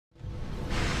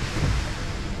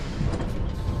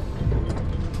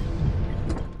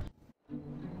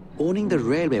owning the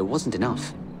railway wasn't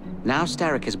enough. Now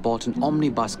Starrick has bought an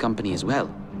omnibus company as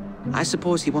well. I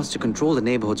suppose he wants to control the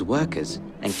neighborhood's workers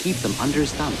and keep them under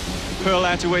his thumb. Pearl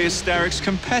Attaway is Starrick's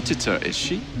competitor, is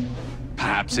she?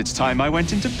 Perhaps it's time I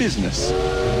went into business.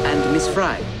 And Miss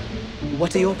Frye,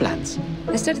 what are your plans?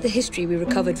 I studied the history we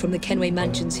recovered from the Kenway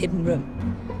Mansion's hidden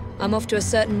room. I'm off to a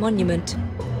certain monument.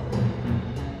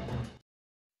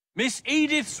 Miss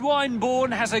Edith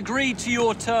Swinburne has agreed to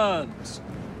your terms.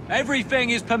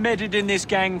 Everything is permitted in this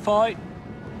gang fight.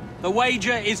 The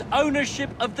wager is ownership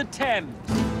of the Thames.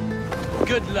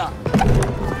 Good luck.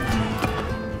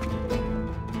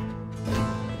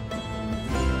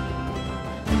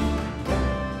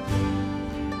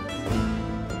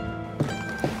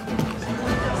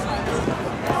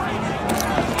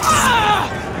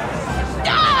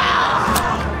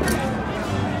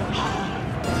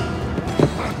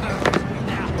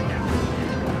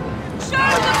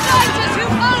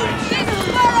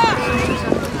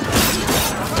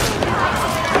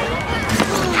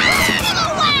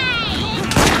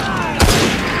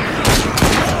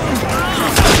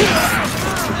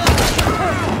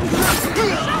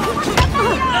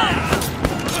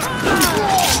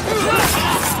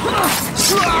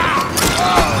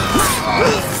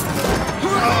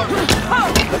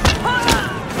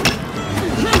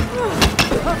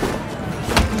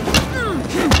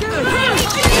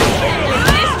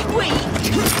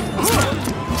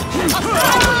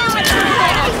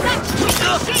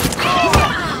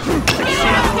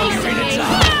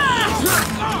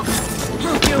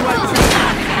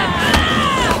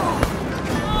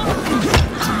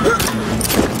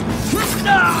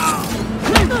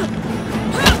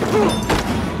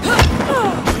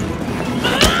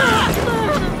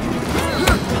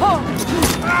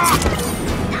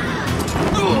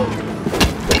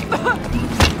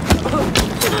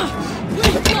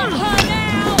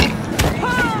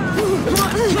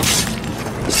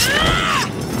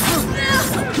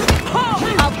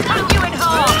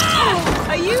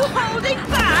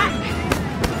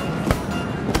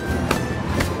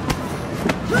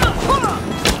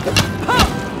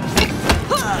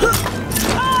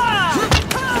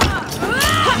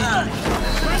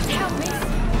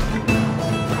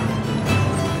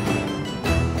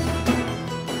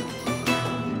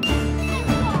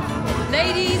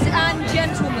 Ladies and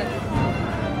gentlemen,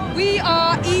 we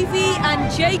are Evie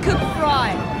and Jacob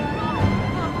Frye.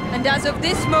 And as of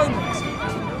this moment,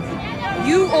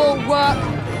 you all work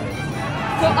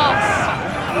for us.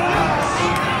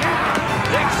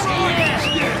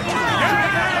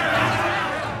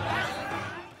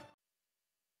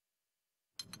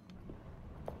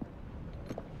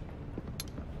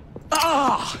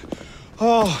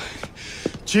 Oh,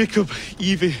 Jacob,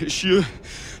 Evie, it's you.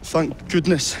 Thank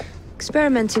goodness.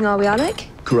 Experimenting, are we, Alec?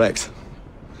 Correct.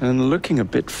 And looking a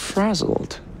bit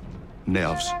frazzled.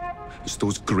 Nerves. It's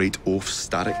those great oafs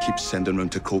Starrick keeps sending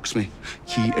round to coax me.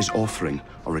 He is offering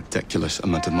a ridiculous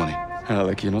amount of money.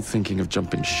 Alec, you're not thinking of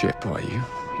jumping ship, are you?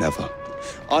 Never.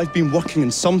 I've been working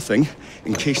on something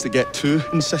in case they get too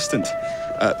insistent.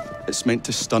 It's meant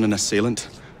to stun an assailant,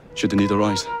 should the need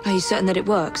arise. Are you certain that it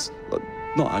works?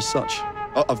 Not as such.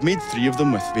 I've made 3 of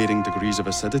them with varying degrees of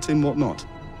acidity and whatnot.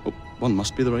 Well, one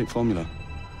must be the right formula.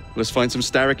 Let's find some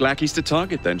Starrick lackeys to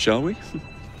target then, shall we?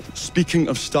 Speaking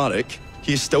of Starrick,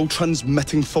 he is still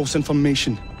transmitting false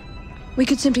information. We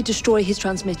could simply destroy his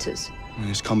transmitters.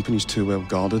 His company's too well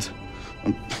guarded.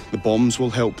 The bombs will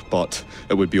help, but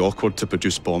it would be awkward to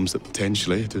produce bombs that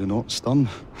potentially do not stun.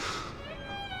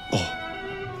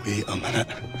 Oh, wait a minute.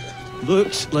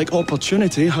 Looks like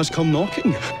opportunity has come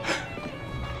knocking.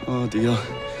 Oh dear,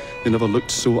 they never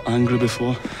looked so angry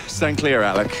before. Stand clear,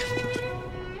 Alec.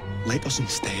 Let us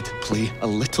instead play a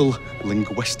little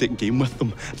linguistic game with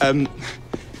them.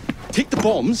 Take the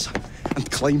bombs and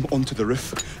climb onto the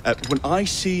roof. When I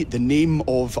say the name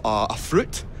of a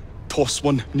fruit, toss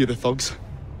one near the thugs.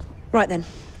 Right then.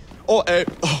 Oh,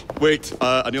 wait,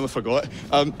 I nearly forgot.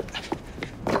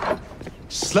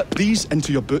 Slip these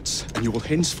into your boots and you will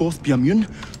henceforth be immune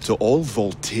to all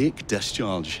voltaic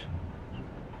discharge.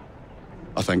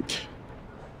 I think.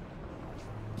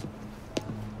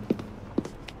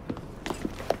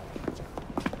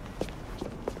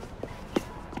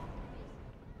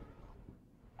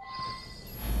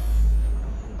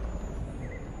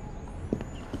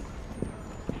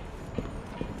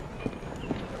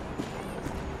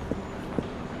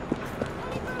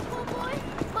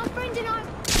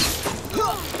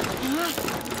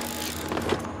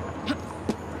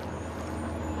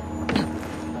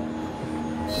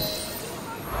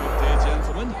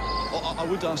 I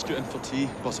would ask you in for tea,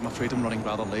 but I'm afraid I'm running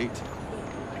rather late.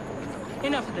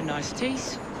 Enough of the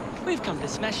niceties. We've come to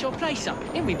smash your place up,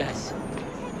 ain't we, Bess?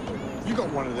 You got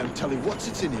one of them telly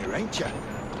what's-its in here, ain't ya?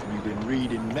 You've been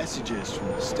reading messages from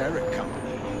the Starrick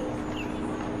Company.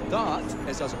 That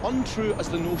is as untrue as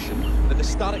the notion that the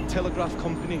Starrick Telegraph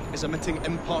Company is emitting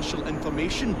impartial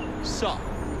information, sir.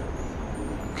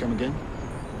 Come again?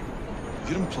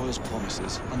 Your employer's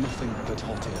promises are nothing but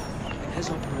hot air, and his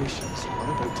operations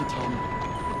are about to turn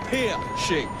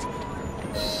pear-shaped.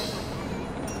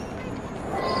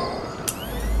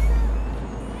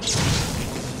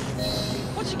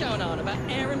 What's going on about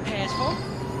air and pears for?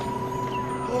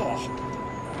 Oh,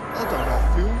 I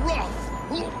don't feel rough.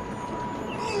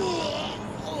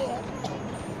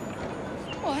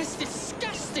 Oh, that's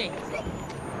disgusting!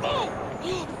 Oh!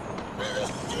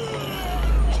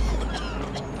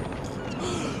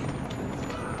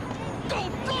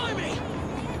 God blimey!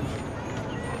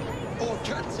 Oh,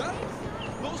 kids, huh?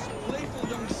 Those playful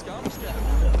young scamps get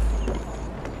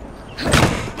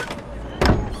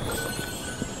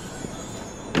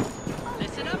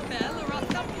Listen up, Belle, or I'll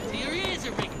thump you till your ears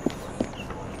are ringing.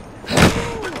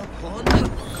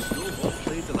 Your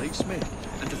play delights me.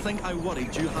 And to think I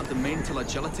worried you had the mental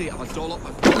agility of a dollop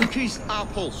of donkey's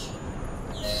apples.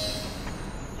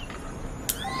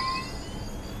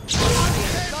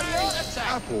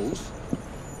 Apples?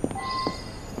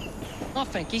 I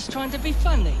think he's trying to be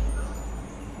funny.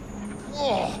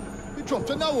 Oh, you dropped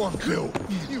a no one, Bill.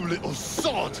 You little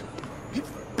sod.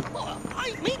 Oh,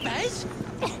 ain't me, Bez.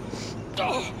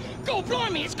 Oh, God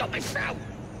blimey, it's got me throat.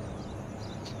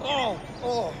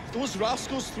 Oh, those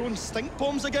rascals throwing stink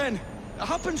bombs again. It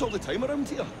happens all the time around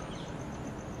here.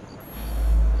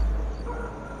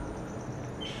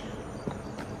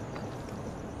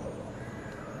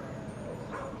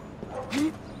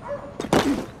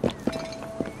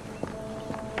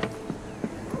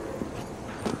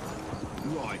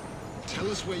 Right, tell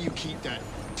us where you keep that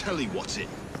telly what's-it.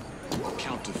 I'll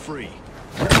count to 3.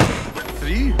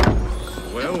 3?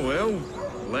 Well,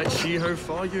 let's see how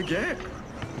far you get.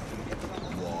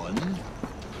 1.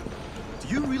 Do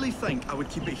you really think I would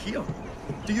keep it here?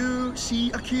 Do you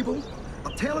see a cable?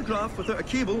 A telegraph without a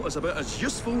cable is about as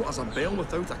useful as a bell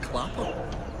without a clapper.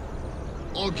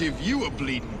 I'll give you a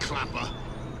bleeding clapper.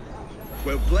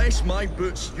 Well, bless my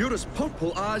boots, you're as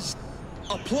purple as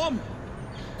a plum.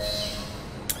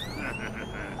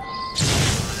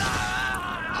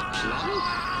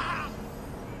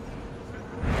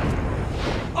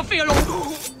 I feel all...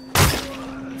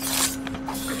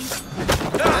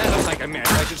 That looks like a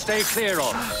mess I should stay clear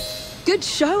of. Good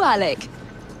show, Alec.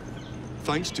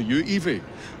 Thanks to you, Evie.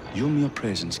 Your mere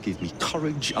presence gave me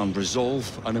courage and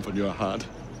resolve I never knew I had.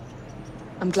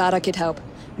 I'm glad I could help.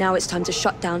 Now it's time to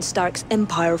shut down Starrick's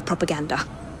empire of propaganda.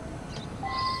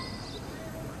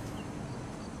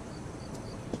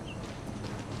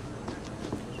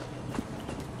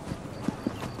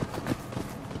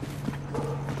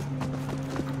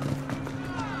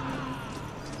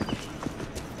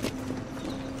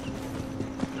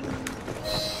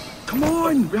 Come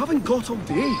on, we haven't got all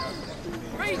day.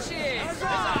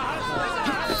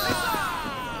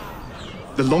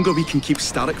 The longer we can keep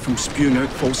Starrick from spewing out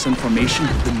false information,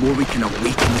 the more we can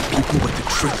awaken the people with the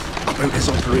truth about his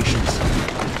operations.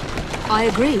 I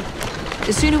agree.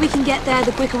 The sooner we can get there,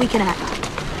 the quicker we can act.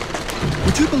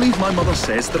 Would you believe my mother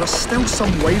says there are still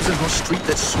some wives in her street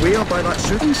that swear by that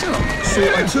soothing serum? So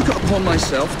I took it upon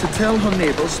myself to tell her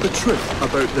neighbours the truth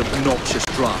about the obnoxious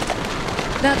draft.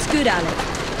 That's good, Alec.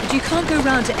 But you can't go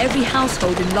round to every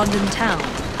household in London town.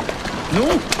 No,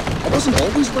 I wasn't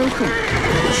always welcome.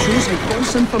 It shows how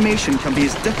false information can be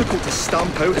as difficult to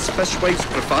stamp out as fishwives'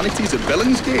 profanities at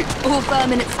Billingsgate. Or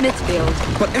vermin at Smithfield.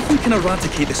 But if we can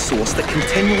eradicate the source that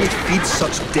continually feeds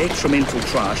such detrimental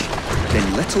trash,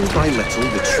 then little by little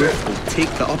the truth will take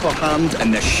the upper hand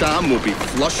and the sham will be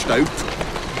flushed out.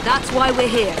 That's why we're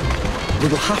here. We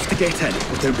will have to get in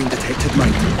without being detected,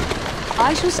 mind.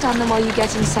 I shall stand them while you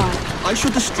get inside. I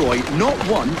shall destroy not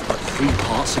 1, but 3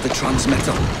 parts of the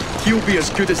transmitter. He'll be as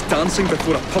good as dancing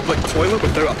before a public toilet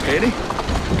without a penny.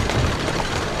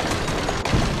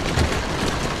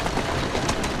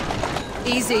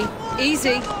 Easy,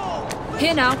 easy.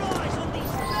 Here now.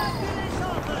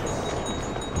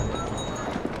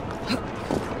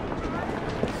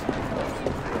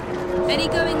 Any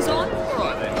goings on? All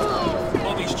right then.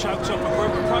 Bobby's choked up a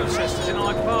group of protesters in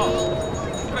Hyde Park.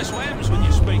 That's what happens when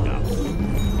you speak up.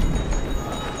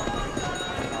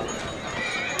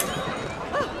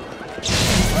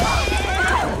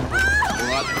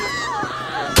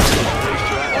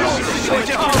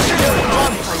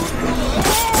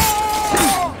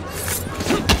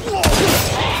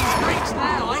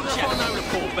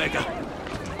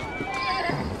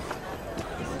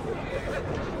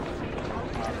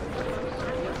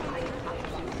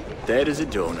 dead as a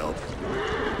doorknob.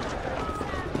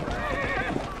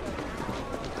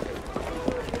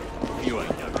 You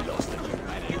ain't no lost that you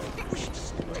ran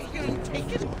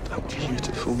out.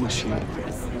 Beautiful machine.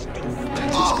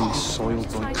 It's been soiled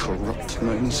by corrupt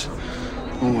minds.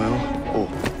 Oh well. Oh.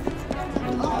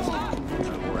 No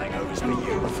more hangovers for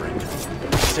you, my friend.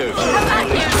 Serves you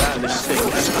around the stick.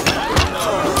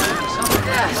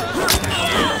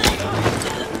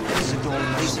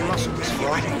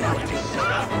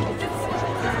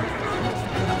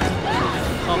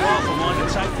 I'm off, I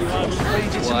might take you home and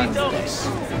feed you to me dogs.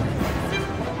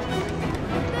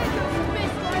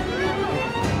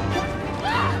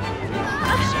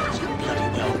 Sounds bloody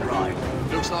well right.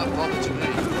 Looks like Papa to me.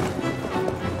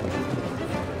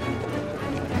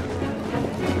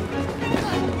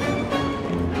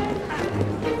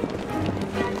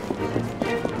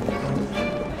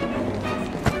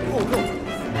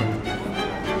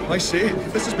 I say,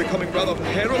 this is becoming rather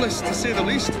perilous, to say the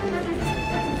least. You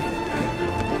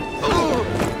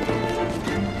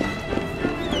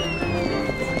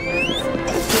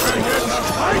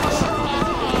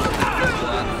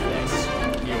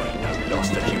ain't no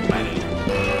lost that humanity.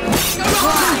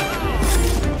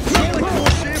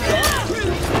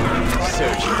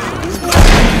 Search you.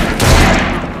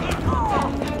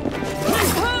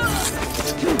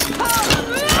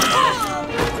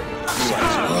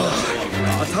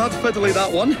 I've had fiddly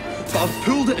that one, but I've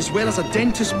pulled it as well as a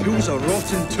dentist pulls a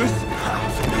rotten tooth.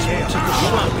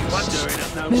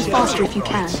 Move faster if you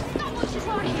can.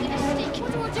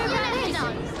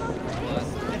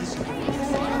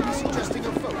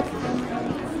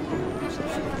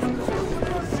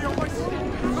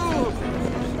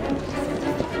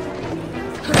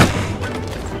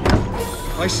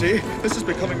 I say, this is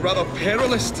becoming rather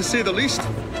perilous, to say the least.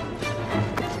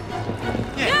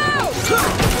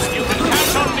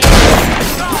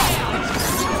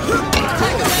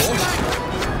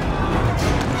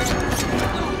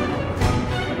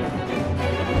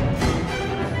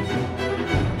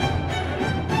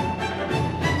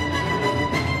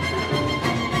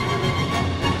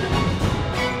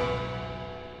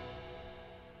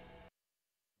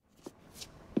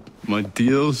 My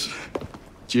dears,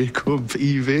 Jacob,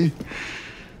 Evie,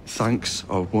 thanks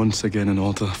are once again in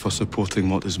order for supporting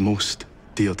what is most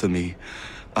dear to me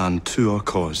and to our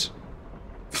cause,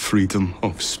 freedom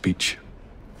of speech.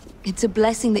 It's a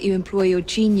blessing that you employ your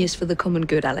genius for the common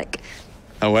good, Alec.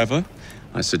 However,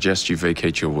 I suggest you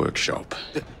vacate your workshop.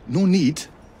 No need.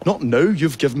 Not now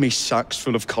you've given me sacks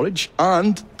full of courage.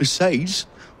 And, besides,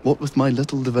 what with my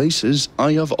little devices,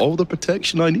 I have all the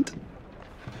protection I need.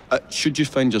 Should you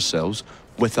find yourselves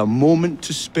with a moment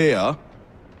to spare,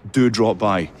 do drop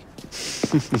by.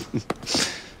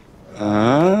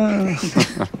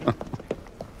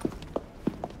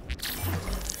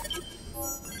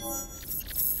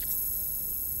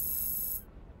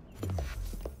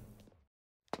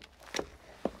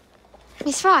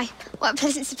 Miss Frye, what a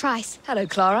pleasant surprise. Hello,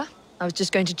 Clara. I was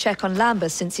just going to check on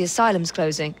Lambeth since the asylum's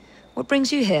closing. What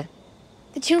brings you here?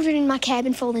 The children in my care have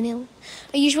been falling ill.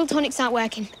 Our usual tonics aren't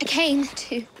working. I came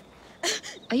to...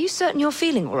 Are you certain you're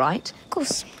feeling all right? Of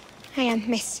course, I am,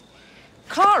 miss.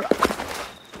 Clara!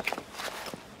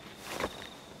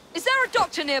 Is there a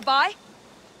doctor nearby?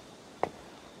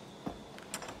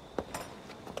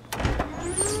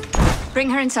 Bring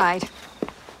her inside.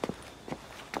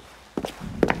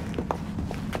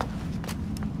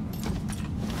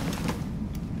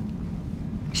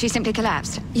 She simply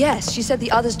collapsed? Yes, she said the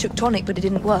others took tonic, but it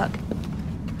didn't work.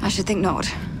 I should think not.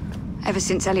 Ever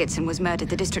since Elliotson was murdered,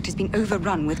 the district has been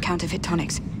overrun with counterfeit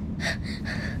tonics.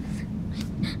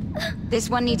 This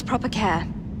one needs proper care.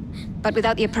 But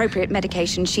without the appropriate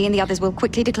medication, she and the others will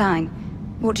quickly decline.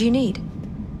 What do you need?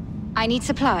 I need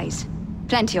supplies.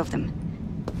 Plenty of them.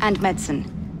 And medicine.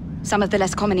 Some of the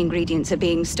less common ingredients are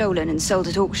being stolen and sold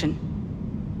at auction.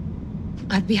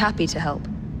 I'd be happy to help.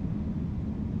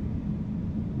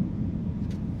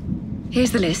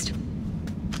 Here's the list.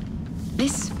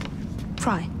 Miss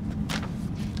Frye.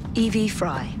 Evie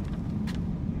Frye.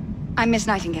 I'm Miss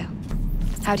Nightingale.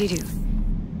 How do you do?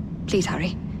 Please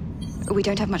hurry. We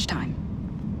don't have much time.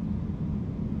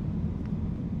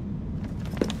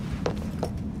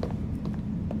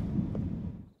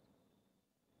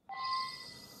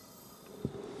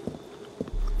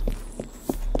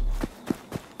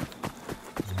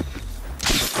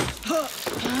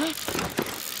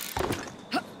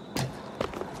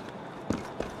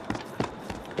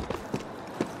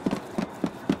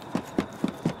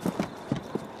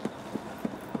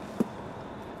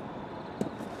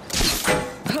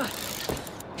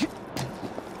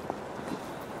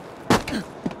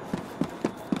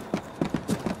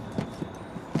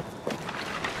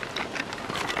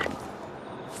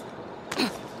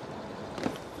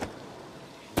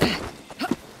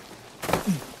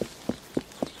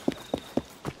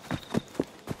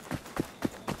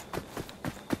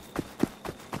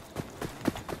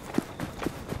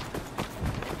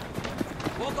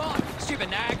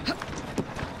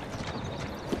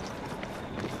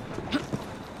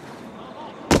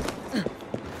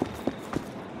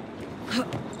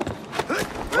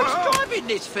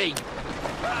 this thing?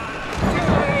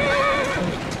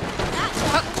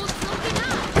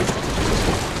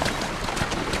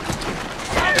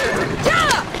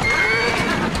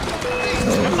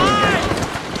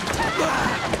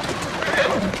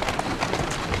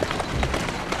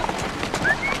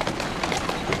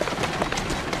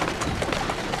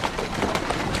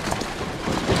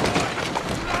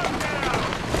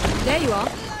 There you are.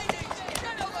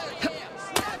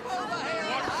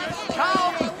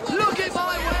 Look at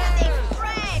my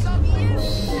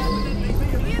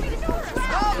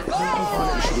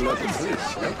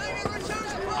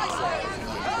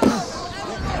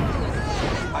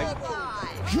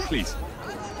Please.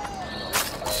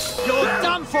 You're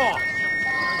done for!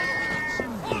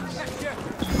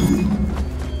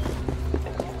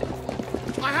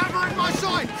 I have her in my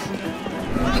sights!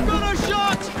 I've got a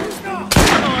shot!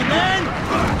 Come on, then!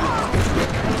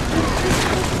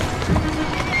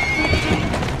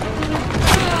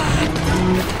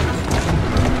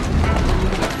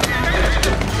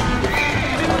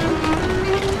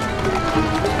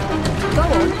 Go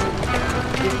on.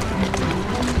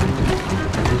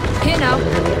 Here now.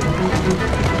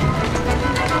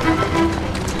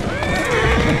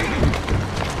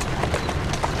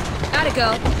 Atta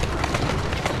girl.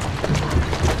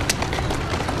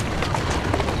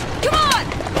 Come on!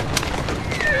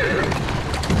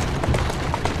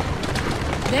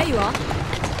 There you are.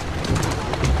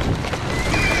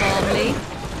 Calmly.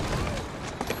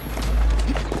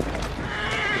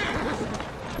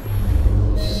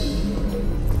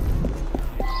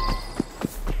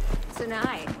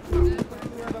 Tonight.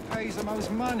 Whoever pays the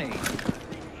most money.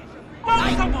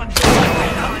 Someone's for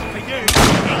you!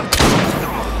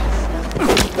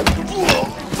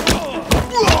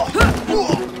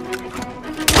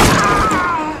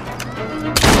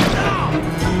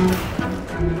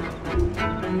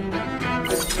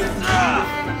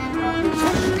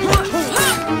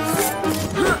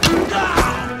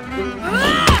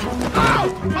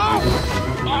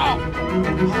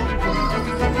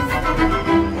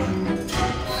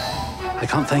 I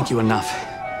can't thank you enough.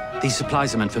 These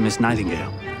supplies are meant for Miss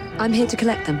Nightingale. I'm here to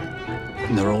collect them.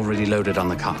 And they're already loaded on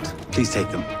the cart. Please take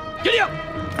them. Giddy up!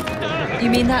 You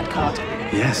mean that card?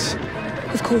 Yes.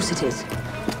 Of course it is.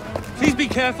 Please be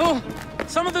careful.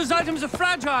 Some of those items are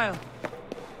fragile.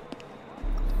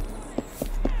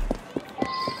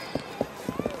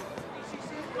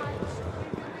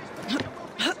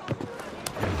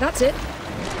 That's it.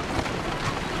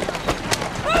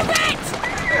 Move it!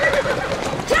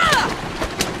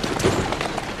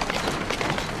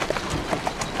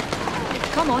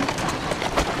 Come on.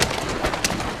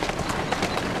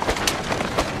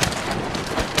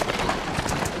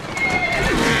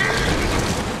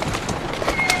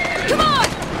 Come on!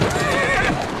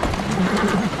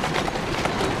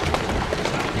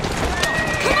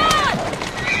 Come on!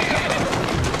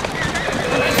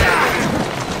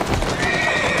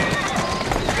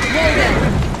 Whoa there.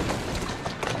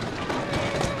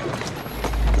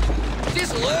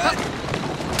 This'll hurt!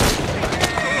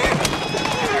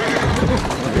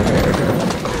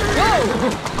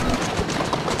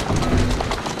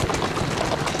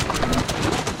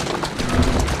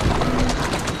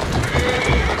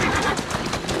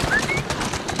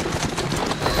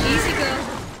 Easy, girl.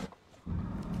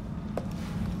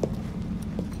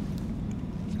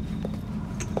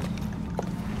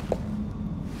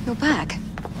 You're back.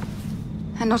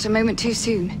 And not a moment too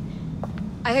soon.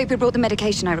 I hope you brought the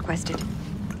medication I requested.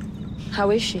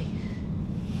 How is she?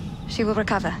 She will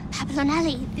recover. Pablo and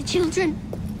Ellie, the children.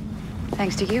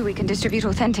 Thanks to you, we can distribute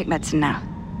authentic medicine now.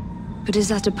 But is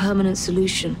that a permanent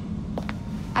solution?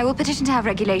 I will petition to have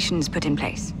regulations put in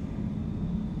place.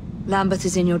 Lambeth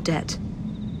is in your debt.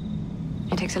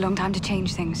 It takes a long time to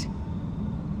change things.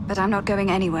 But I'm not going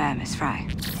anywhere, Miss Frye.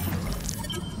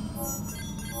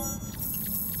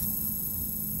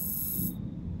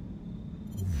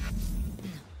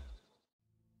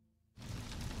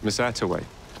 Miss Attaway.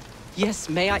 Yes,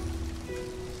 may I?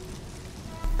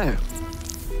 Oh.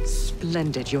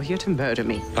 Splendid. You're here to murder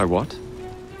me. I what?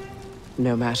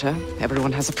 No matter.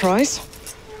 Everyone has a price.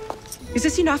 Is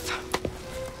this enough?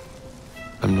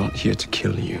 I'm not here to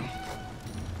kill you.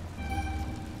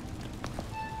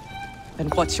 Then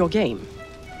what's your game?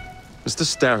 Mr.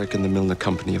 Starrick and the Milner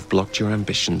Company have blocked your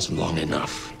ambitions long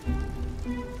enough.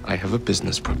 I have a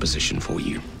business proposition for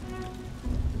you.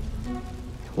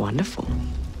 Wonderful.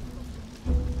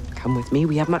 Come with me.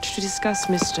 We have much to discuss,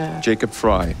 Mr. Jacob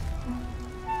Frye.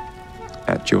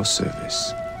 At your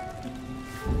service.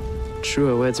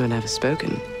 Truer words were never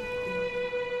spoken.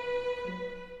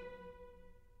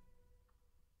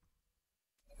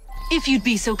 If you'd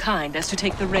be so kind as to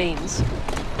take the reins.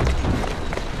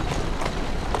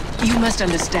 You must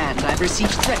understand, I've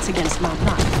received threats against my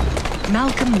life.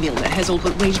 Malcolm Milner has all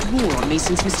but waged war on me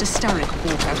since Mr. Starrick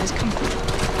bought out his company.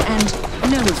 And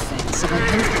no offense, I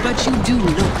hope, but you do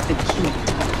look the king.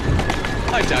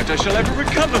 I doubt I shall ever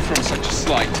recover from such a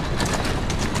slight.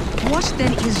 What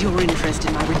then is your interest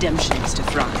in my redemption, Mr.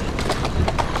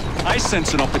 Frye? I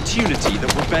sense an opportunity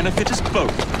that will benefit us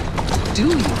both. Do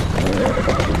you?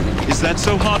 Is that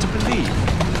so hard to believe?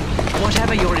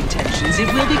 Whatever your intentions, it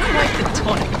will be quite the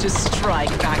tonic to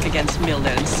strike back against Milner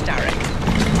and Starrick.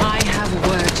 I have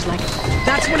worked like...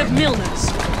 That's one of Milner's!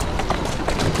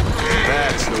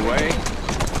 That's the way.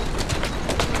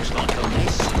 Looks like a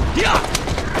mess. Yeah!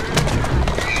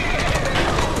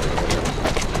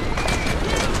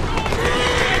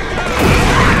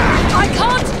 I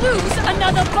can't lose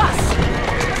another bus!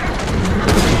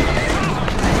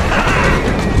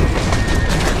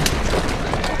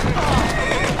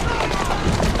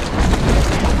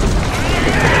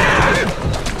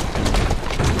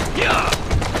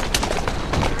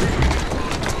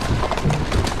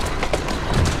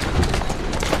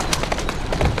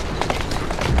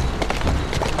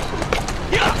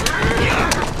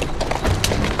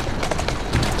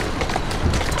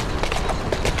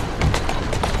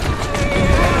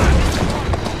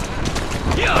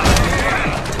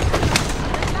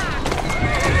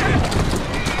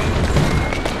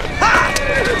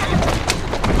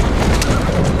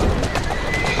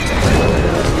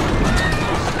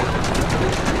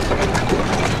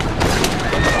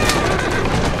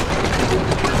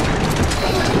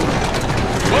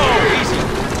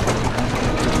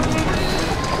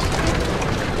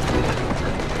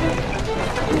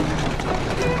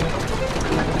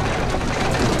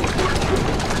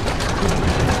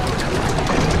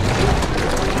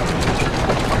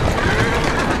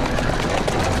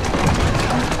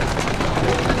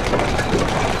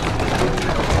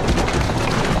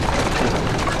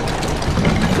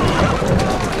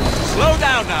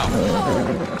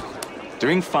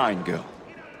 Doing fine, girl.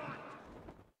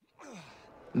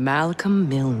 Malcolm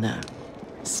Milner.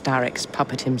 Starrick's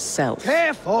puppet himself.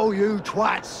 Careful, you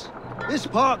twats! This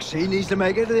Parksy needs to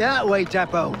make it to the Outway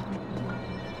depot.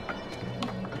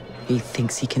 He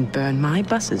thinks he can burn my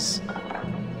buses.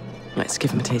 Let's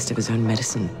give him a taste of his own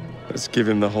medicine. Let's give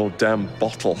him the whole damn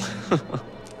bottle.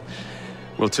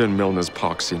 We'll turn Milner's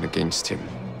park scene against him.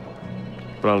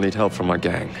 But I'll need help from my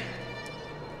gang.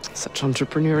 Such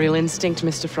entrepreneurial instinct,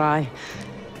 Mr. Frye.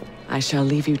 I shall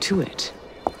leave you to it.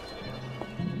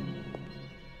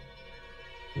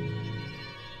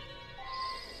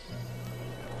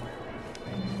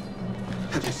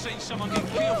 I've just seen someone get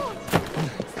killed.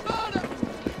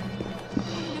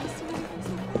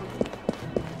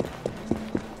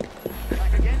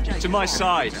 To my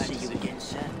side. I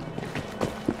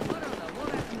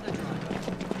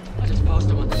just passed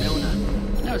him on the Milner.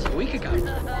 That was a week ago.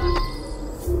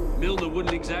 Milner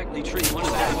wouldn't exactly treat one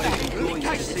of their ways employees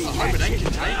to see him, but ain't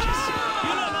contagious.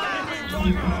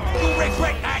 You'll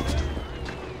regret that!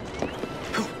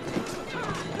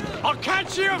 I'll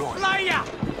catch you and flay ya!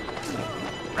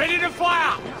 Ready to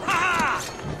fire! Ha!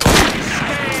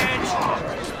 Scared!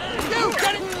 You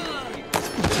get it!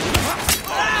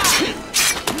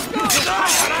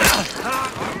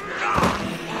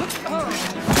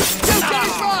 You get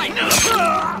it right!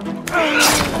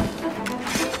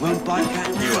 Won't bite that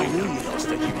now, will you? Lost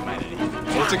their humanity.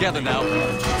 All together now.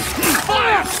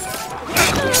 Fire!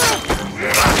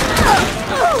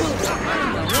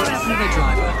 What happened to the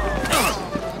driver?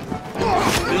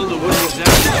 Milner wouldn't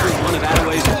exactly treat one of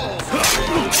Attaway's...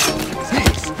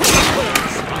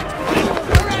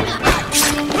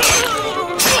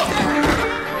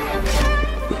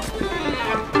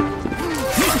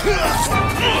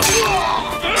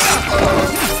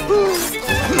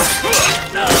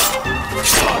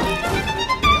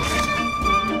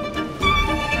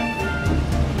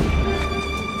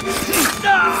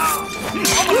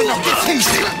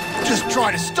 Just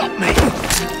try to stop me.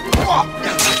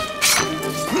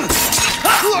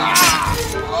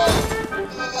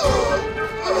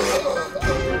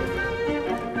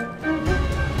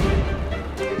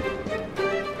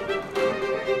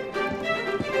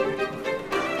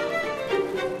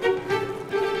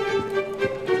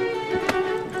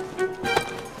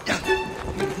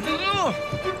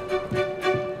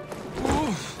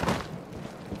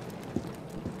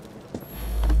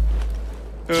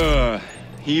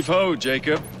 Heave-ho,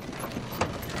 Jacob.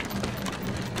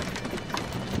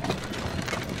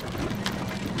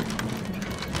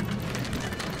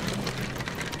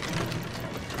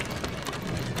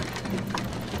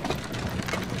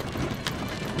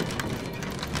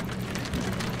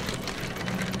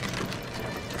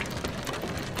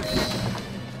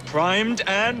 Primed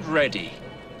and ready.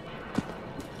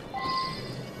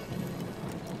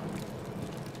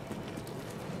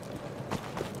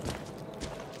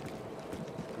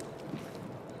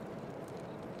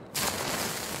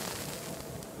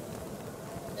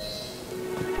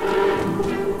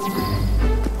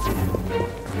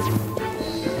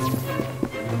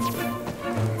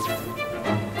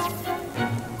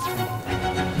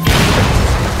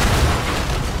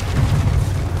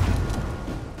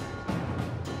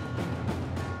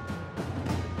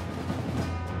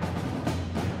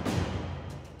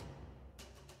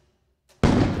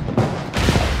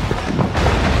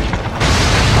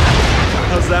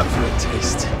 That for a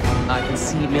taste? I can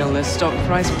see Milner's stock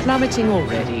price plummeting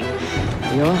already.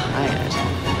 You're hired.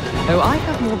 Oh, I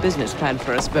have more business planned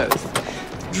for us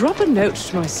both. Drop a note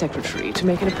to my secretary to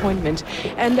make an appointment,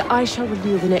 and I shall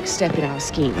reveal the next step in our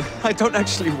scheme. I don't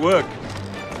actually work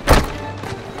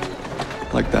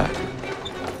like that.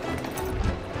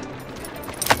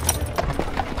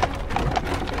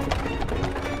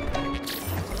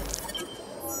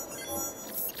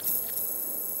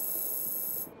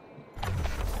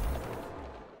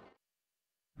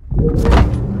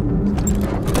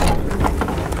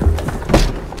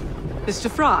 Mr.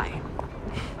 Frye,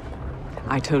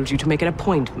 I told you to make an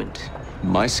appointment.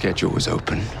 My schedule was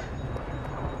open.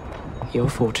 You're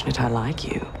fortunate I like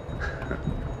you.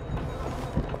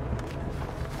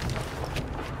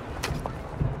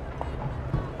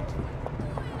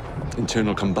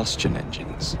 Internal combustion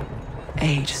engines.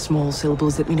 8 small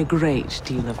syllables that mean a great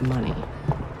deal of money.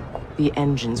 The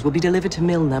engines will be delivered to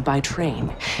Milner by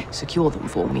train. Secure them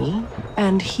for me,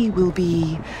 and he will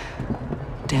be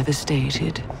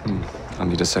devastated. I'll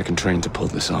need a second train to pull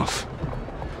this off.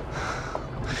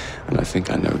 And I think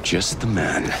I know just the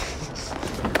man.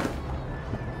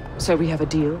 So we have a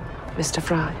deal, Mr.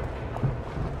 Frye?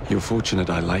 You're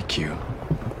fortunate I like you,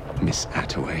 Miss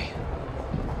Attaway.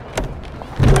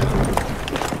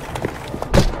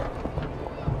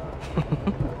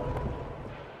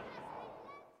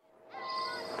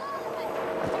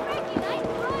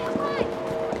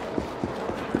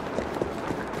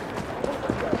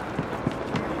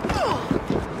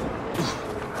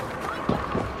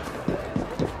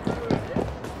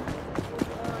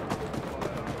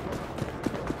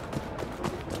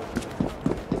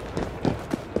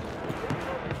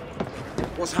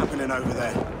 What's happening over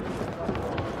there?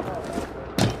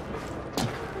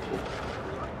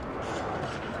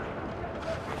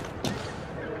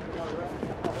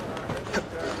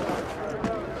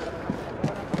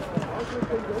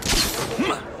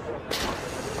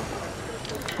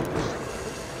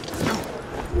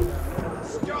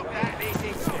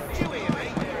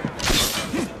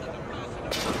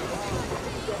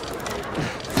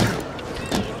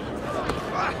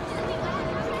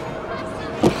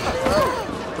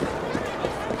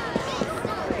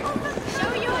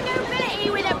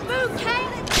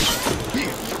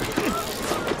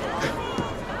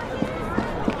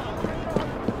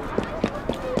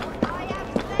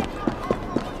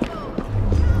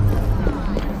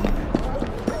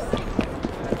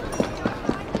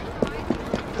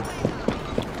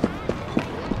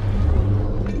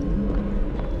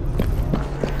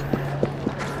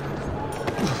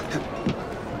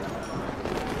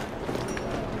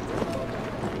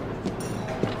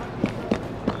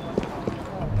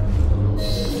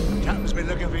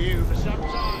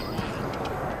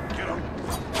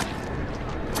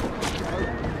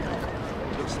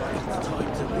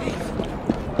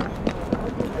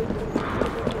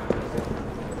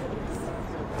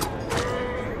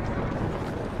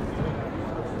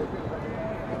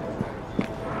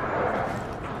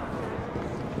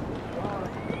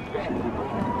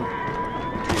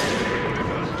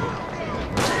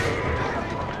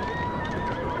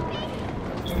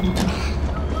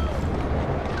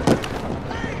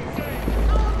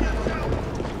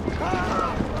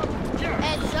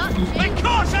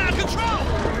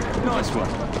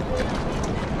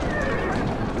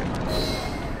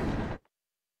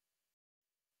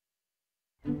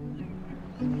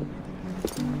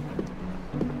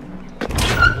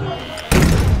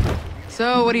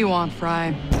 So, what do you want,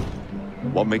 Frye?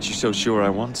 What makes you so sure I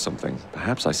want something?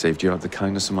 Perhaps I saved you out of the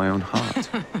kindness of my own heart.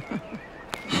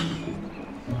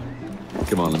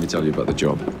 Come on, let me tell you about the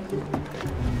job.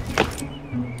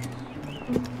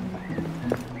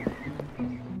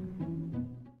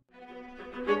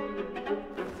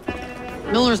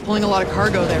 Milner's pulling a lot of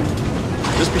cargo there.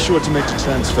 Just be sure to make the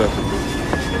transfer.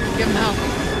 Give him help.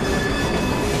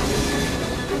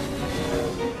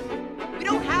 We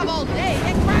don't have all day.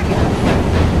 Get cracking!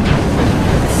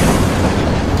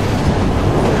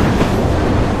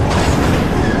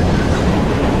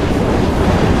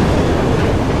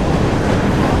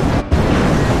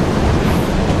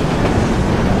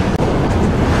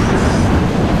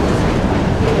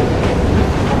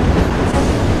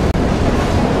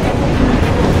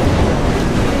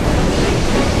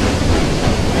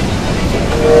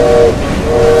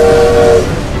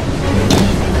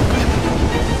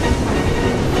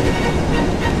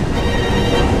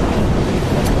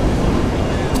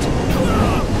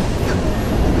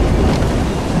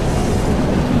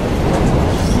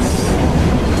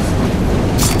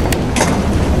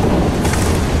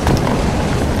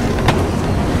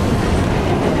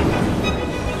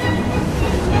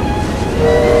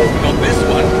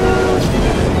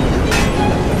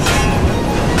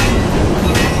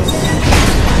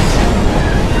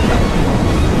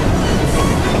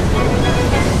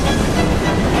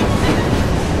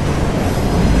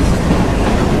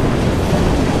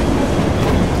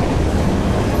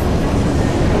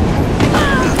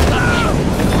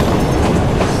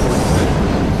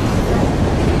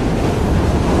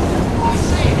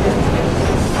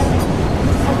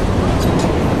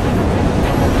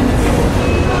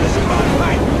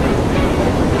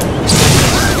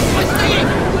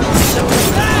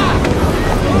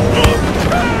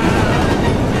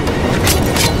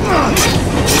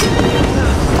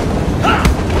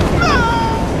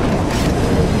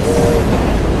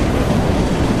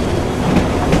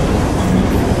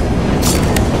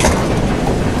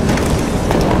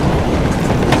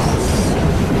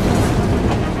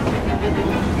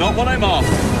 Not what I'm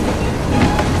after.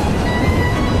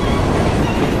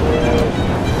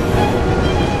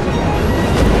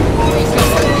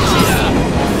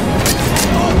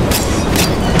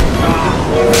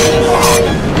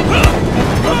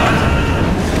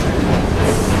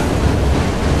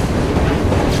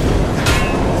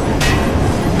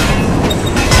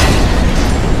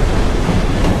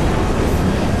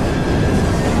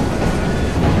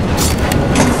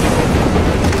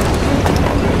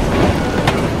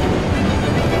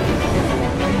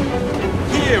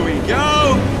 Here we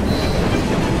go!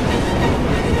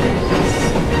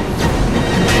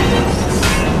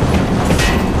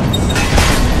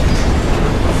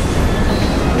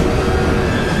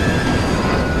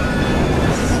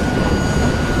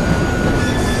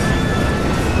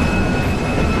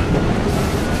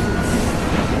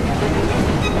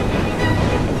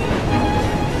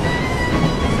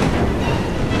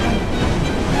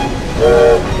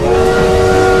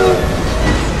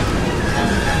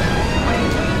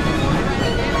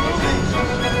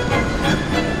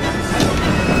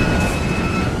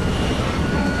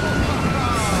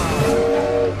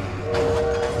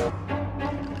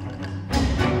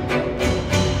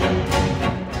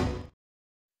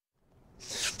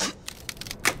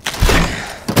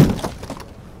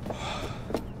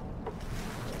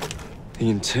 The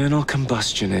internal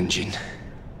combustion engine.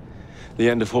 The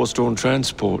end of horse-drawn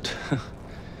transport.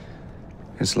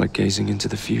 It's like gazing into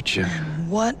the future.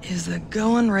 What is the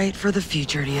going rate for the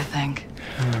future, do you think?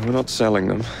 We're not selling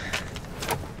them.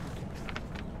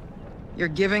 You're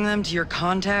giving them to your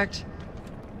contact?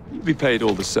 You'd be paid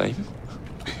all the same.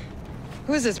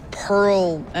 Who is this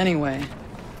Pearl, anyway?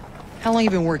 How long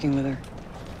you been working with her?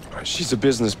 She's a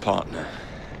business partner.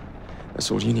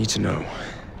 That's all you need to know.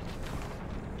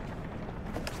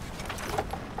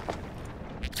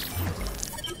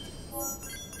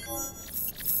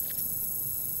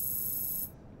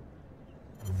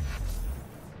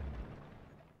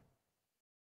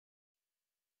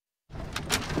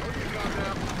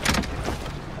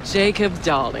 Jacob,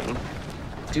 darling,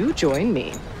 do join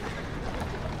me.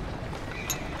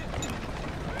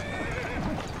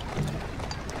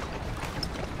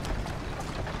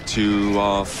 To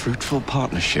our fruitful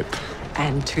partnership.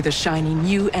 And to the shiny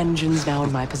new engines now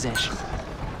in my possession.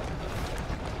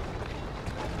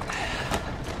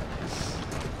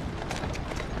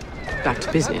 Back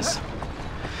to business.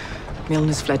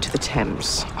 Milner's fled to the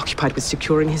Thames, occupied with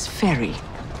securing his ferry.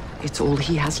 It's all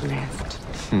he has left.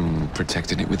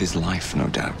 Protected it with his life, no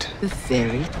doubt. The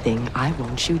very thing I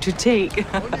want you to take.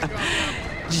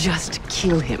 Just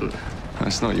kill him.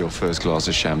 That's not your first glass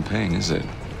of champagne, is it?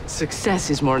 Success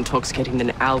is more intoxicating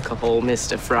than alcohol,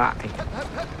 Mr. Frye.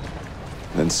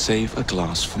 Then save a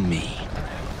glass for me.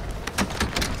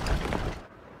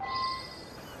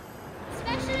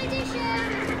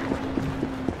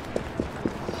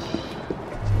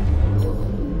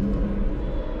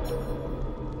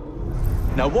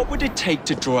 Now, what would it take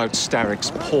to draw out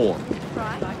Starrick's pawn?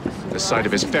 The sight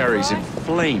of his ferries in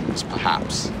flames,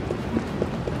 perhaps.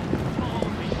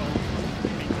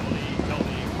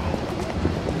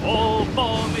 All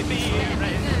for me beer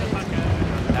and the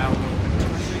pucker. Down.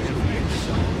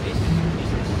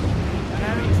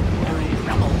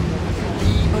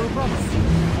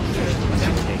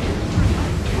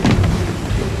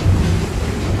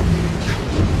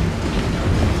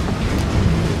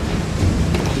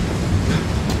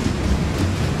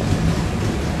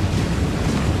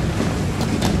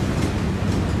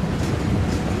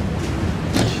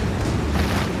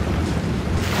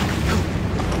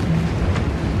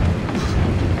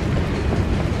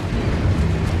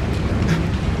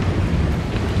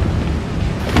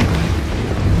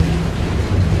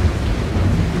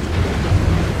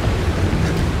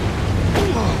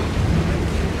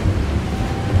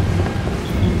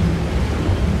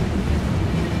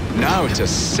 Now to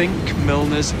sink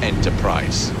Milner's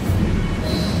enterprise.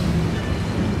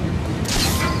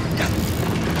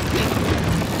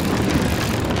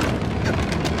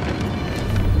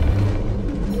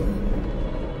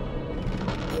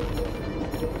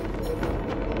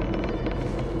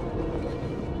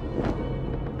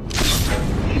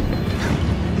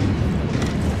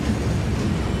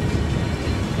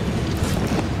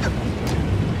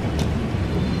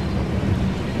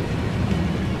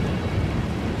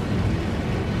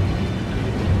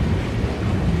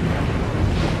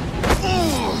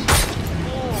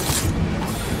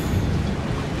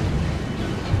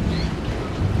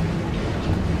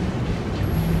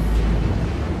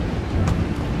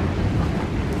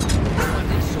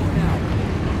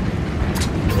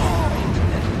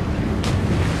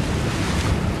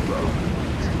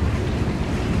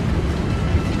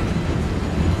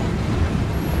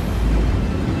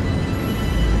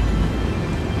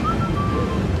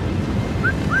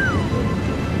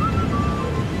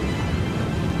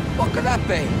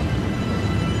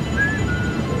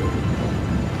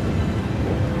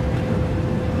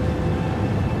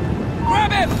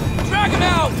 Grab him! Drag him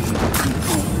out!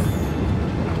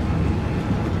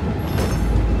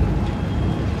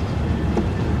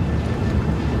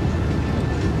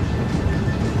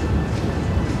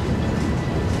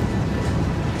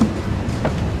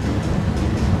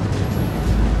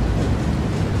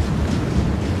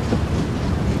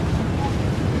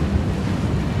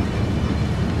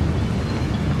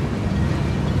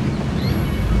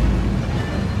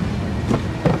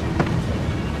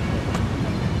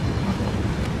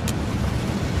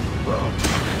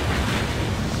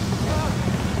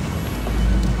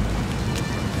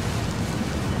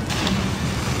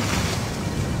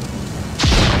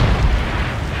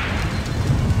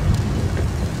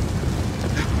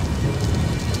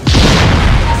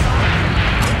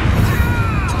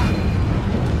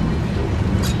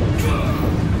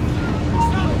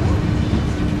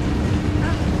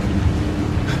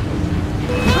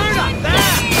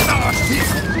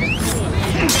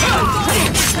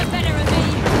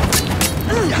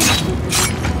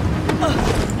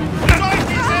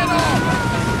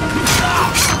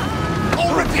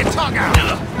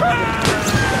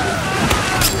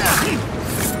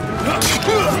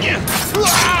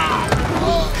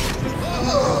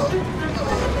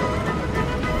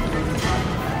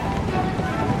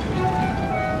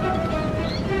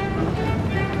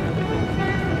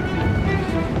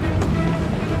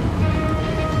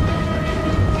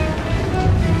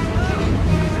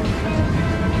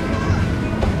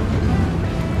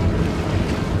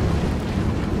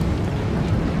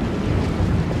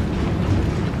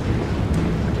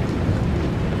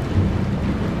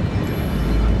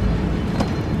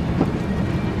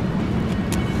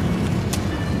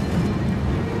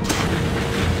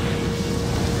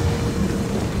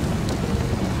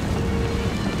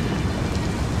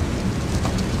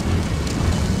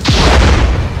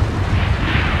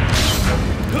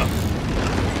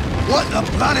 What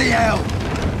the bloody hell?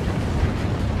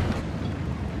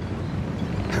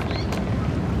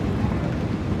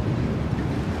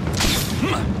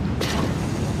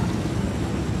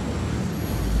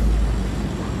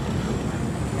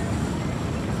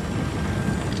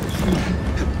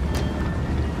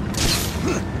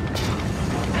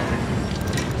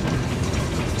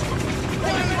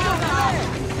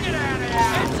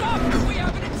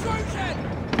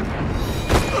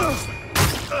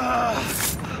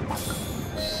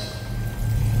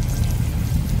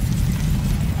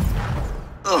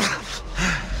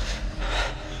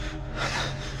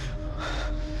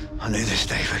 I knew this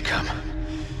day would come.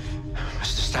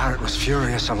 Mr. Starrett was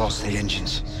furious I lost the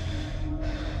engines.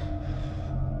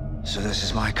 So this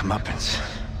is my comeuppance.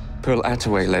 Pearl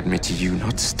Attaway led me to you,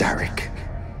 not Starrick.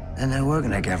 And they're working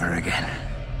together again.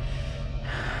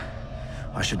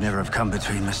 I should never have come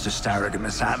between Mr. Starrett and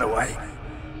Miss Attaway.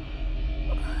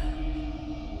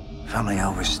 Family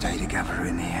always stay together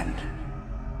in the end.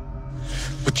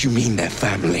 What do you mean they're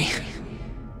family?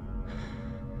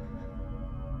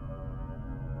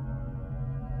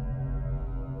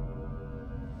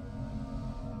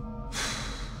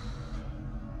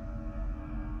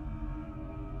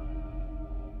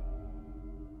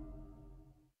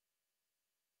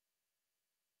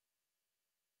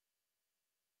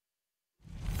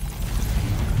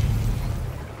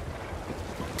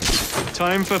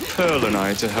 Time for Pearl and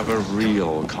I to have a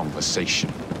real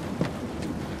conversation.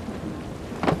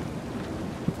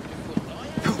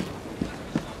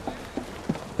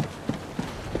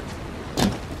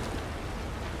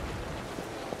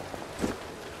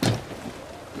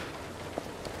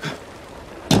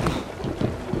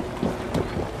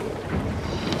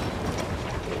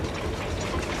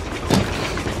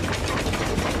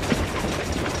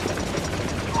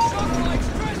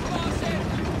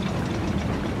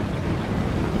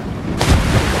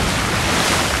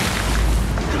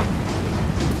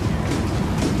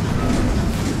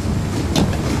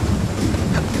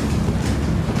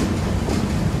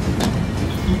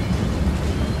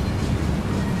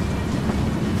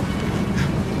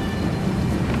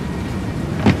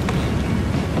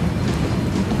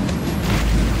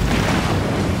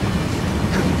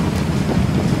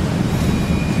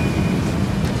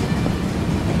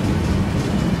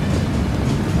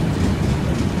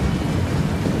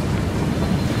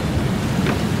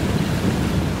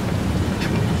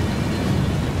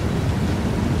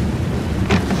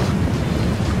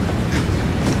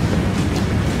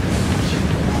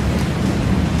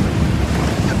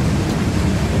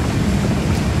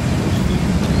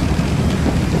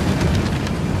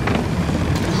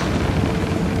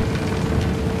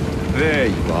 There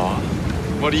you are.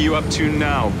 What are you up to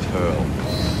now, Pearl?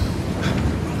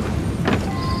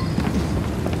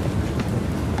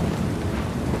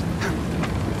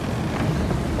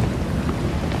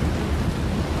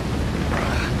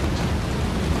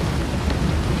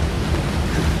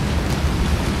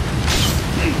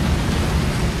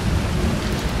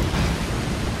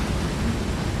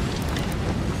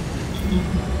 I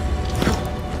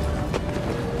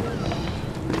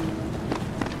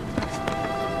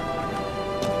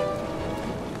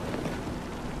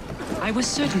was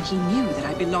certain he knew that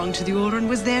I belonged to the Order and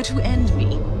was there to end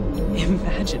me.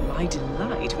 Imagine my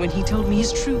delight when he told me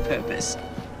his true purpose.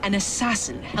 An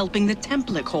assassin helping the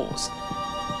Templar cause.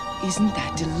 Isn't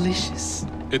that delicious?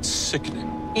 It's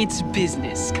sickening. It's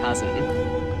business, cousin.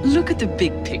 Look at the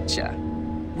big picture.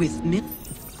 With me.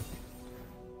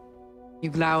 You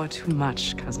glower too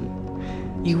much,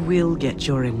 cousin. You will get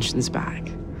your engines back.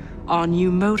 Our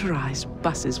new motorized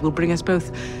buses will bring us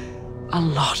both a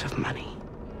lot of money.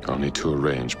 I'll need to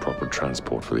arrange proper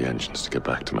transport for the engines to get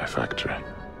back to my factory.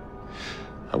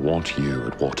 I want you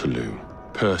at Waterloo,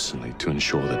 personally, to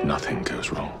ensure that nothing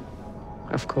goes wrong.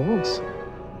 Of course.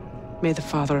 May the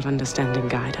Father of Understanding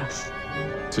guide us.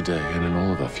 Today and in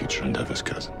all of our future endeavors,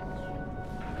 cousin.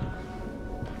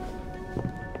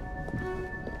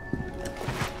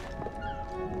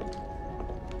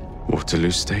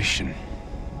 Waterloo Station.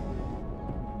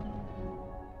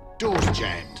 Door's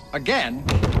jammed. Again?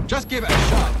 Just give it a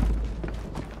shot.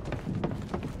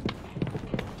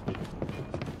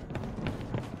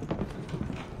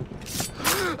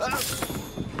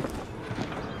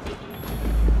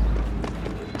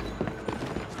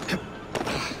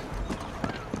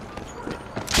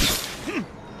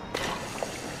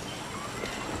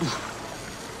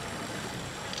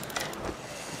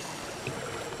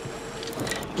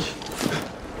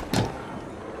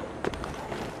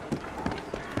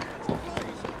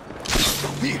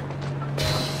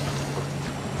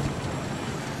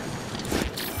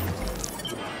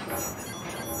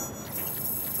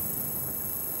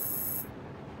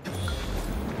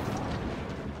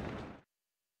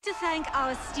 To thank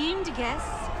our esteemed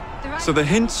guests. So the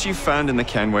hints you found in the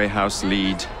Kenway house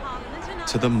lead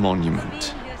to the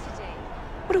monument.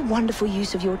 What a wonderful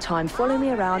use of your time, following me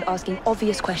around asking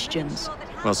obvious questions.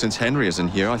 Well, since Henry isn't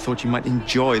here, I thought you might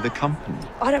enjoy the company.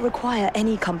 I don't require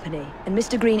any company, and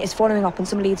Mr. Green is following up on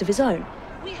some leads of his own.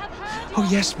 Oh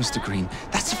yes, Mr. Green.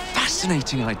 That's a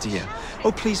fascinating idea.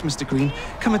 Oh please, Mr. Green,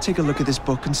 come and take a look at this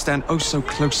book and stand oh so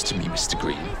close to me, Mr.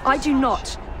 Green. I do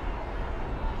not.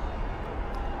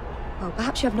 Well,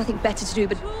 perhaps you have nothing better to do,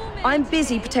 but I'm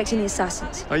busy protecting the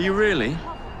assassins. Are you really?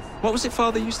 What was it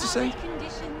Father used to say?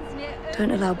 Don't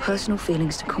allow personal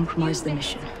feelings to compromise the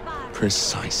mission.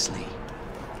 Precisely.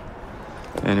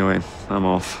 Anyway, I'm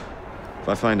off. If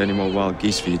I find any more wild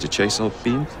geese for you to chase, I'll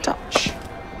be in touch.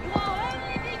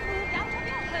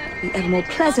 Be ever more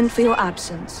pleasant for your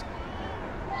absence.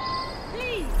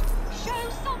 Please, show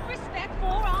some respect for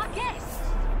our guests.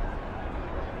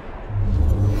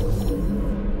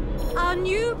 Our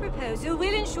new proposal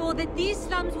will ensure that these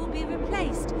slums will be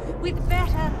replaced with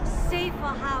better, safer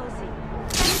housing,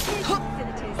 sanitary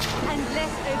facilities, and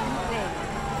less open play.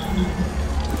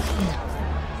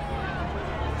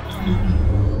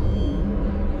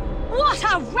 What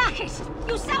a racket!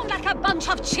 You sound like a bunch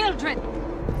of children!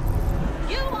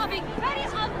 You are being very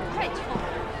ungrateful.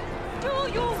 Do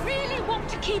you really want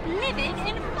to keep living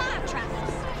in fire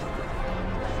traps?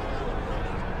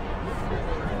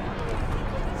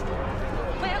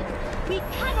 Well, we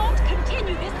cannot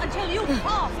continue this until you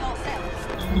halve yourselves.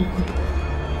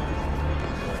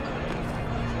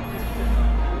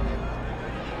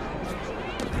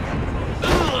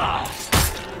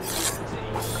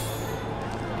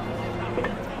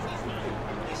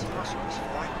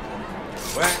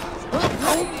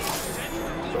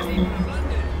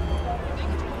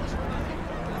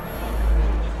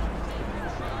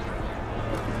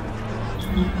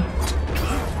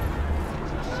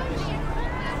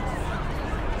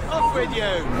 Off with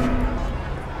you!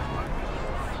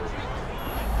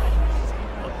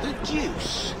 What the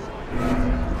deuce?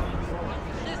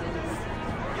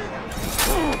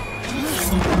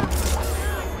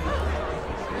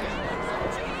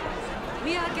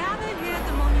 We are gathered here at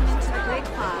the monument to the Great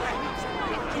Fire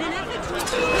in an effort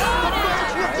to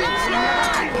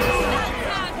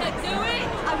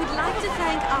I would like to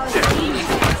thank our esteemed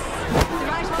guests, the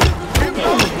Right Honourable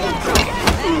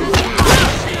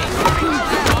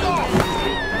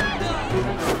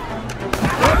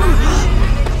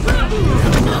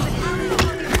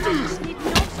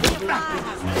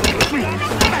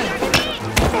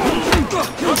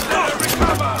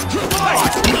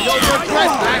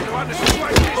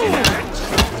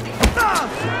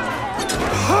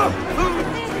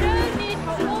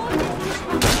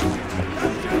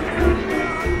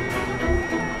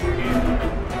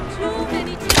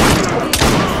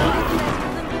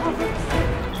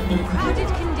crowded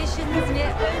conditions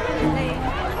near open lane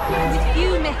with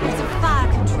few methods of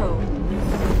fire control.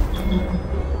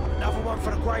 Another one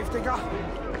for the gravedigger.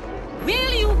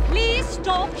 Will you please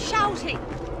stop shouting?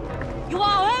 You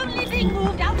are only being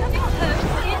moved out of your home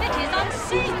if it is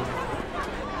unsafe.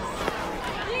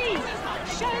 Please,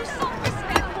 show some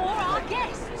respect for our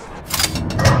guests.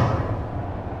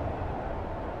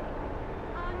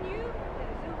 Our new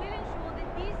proposal will ensure that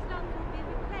these slums will be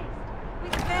replaced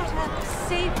with better,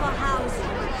 safer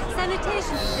housing,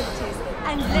 sanitation facilities,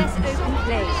 and less open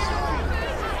place.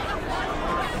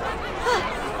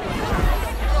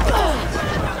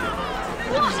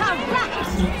 What a racket!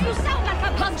 You sound like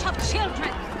a bunch of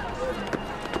children!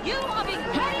 You are being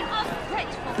very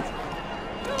ungrateful!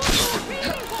 You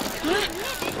really want to live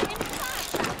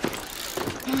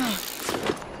in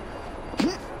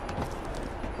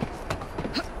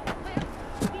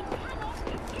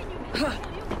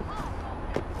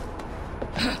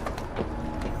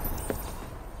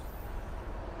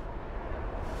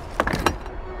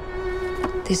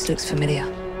This looks familiar.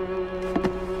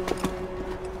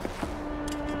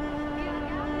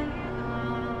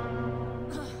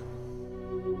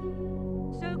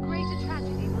 so great a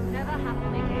tragedy will never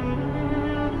happen again.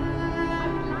 I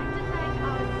would like to thank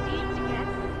our esteemed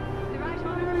guests, the Right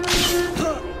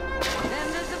Honourable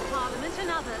members of Parliament and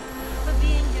others, for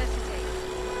being here today.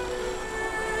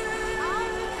 Our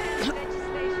proposed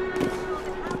legislation will ensure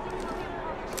that housing will be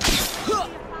appropriate.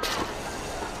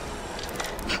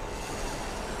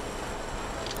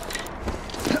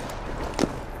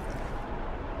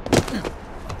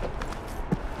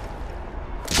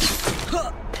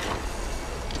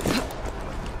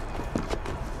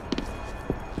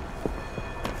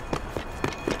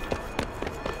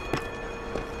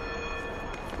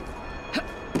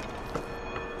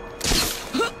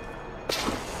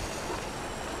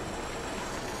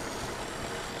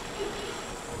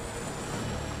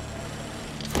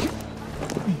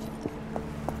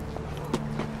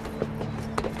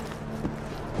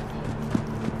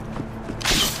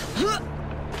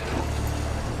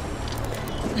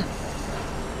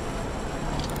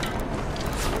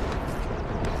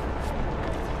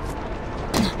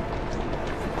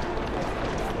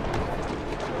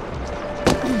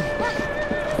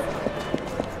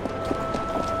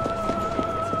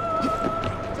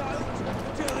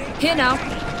 Here now.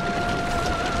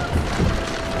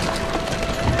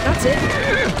 That's it.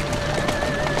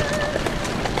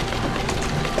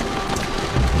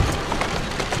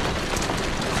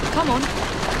 Come on.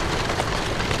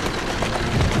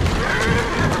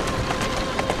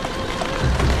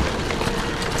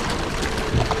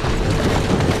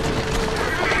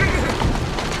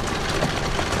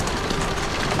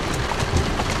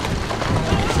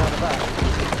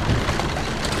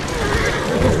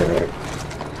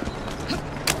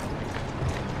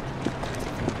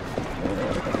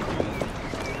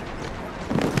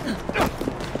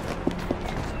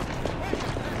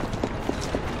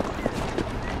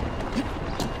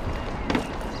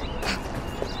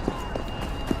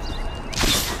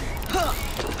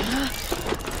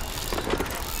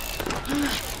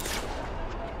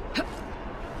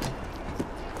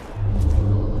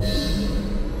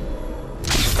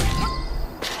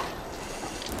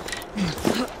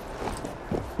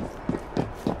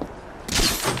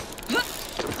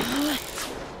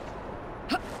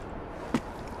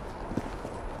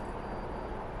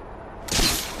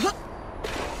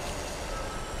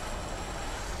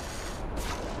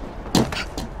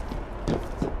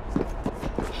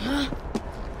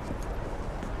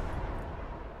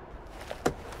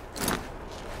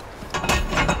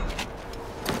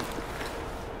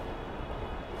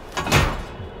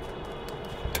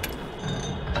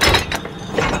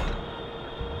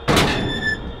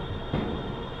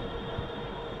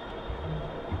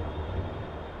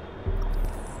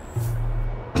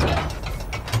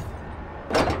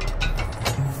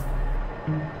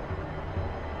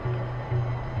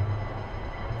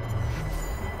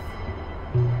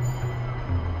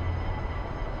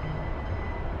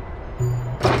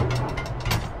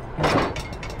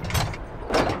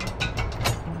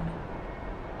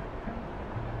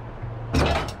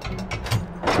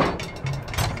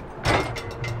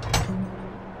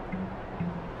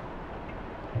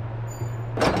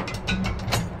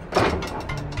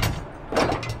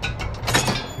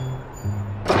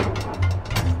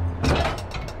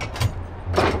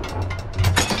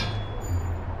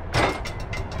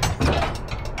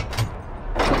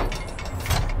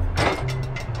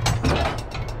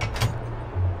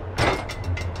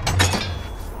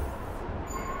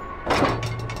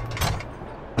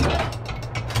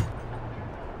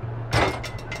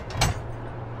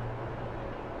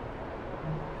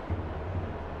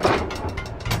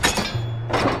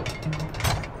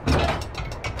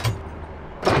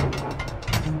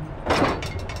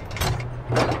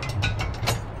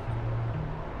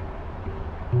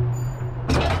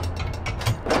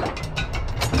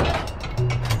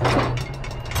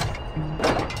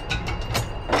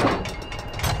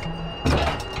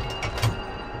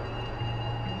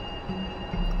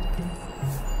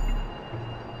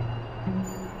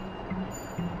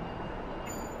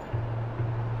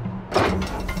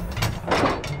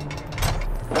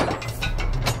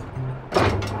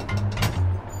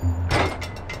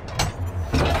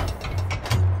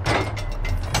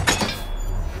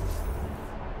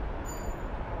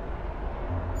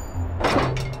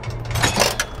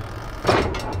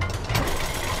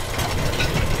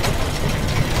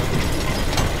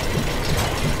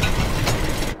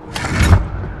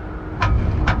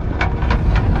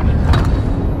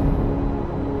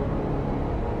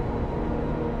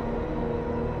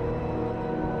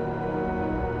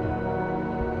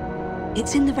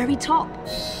 It's in the very top.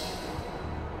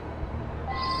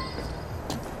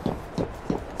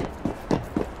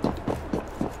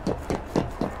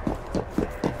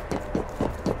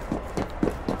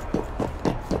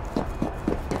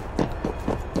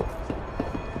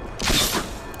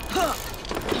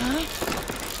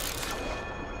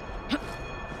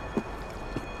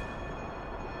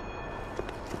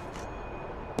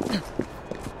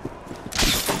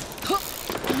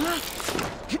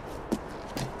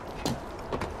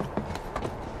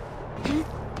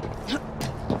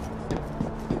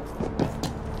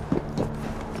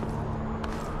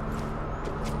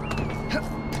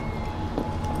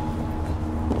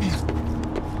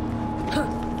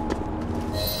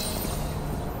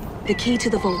 The key to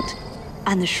the vault,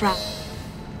 and the shroud.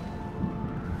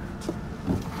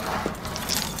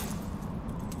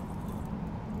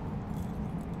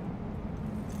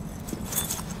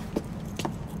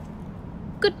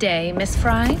 Good day, Miss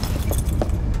Frye.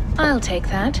 I'll take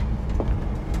that.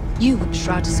 You want the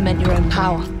shroud to cement your own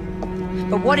power.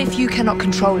 But what if you cannot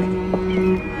control it?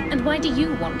 And why do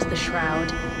you want the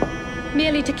shroud?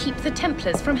 Merely to keep the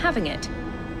Templars from having it?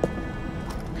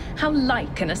 How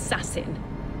like an assassin.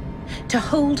 To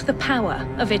hold the power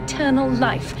of eternal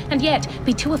life, and yet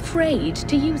be too afraid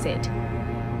to use it.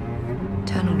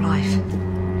 Eternal life.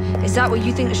 Is that what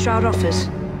you think the shroud offers?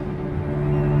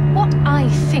 What I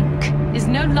think is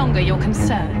no longer your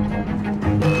concern.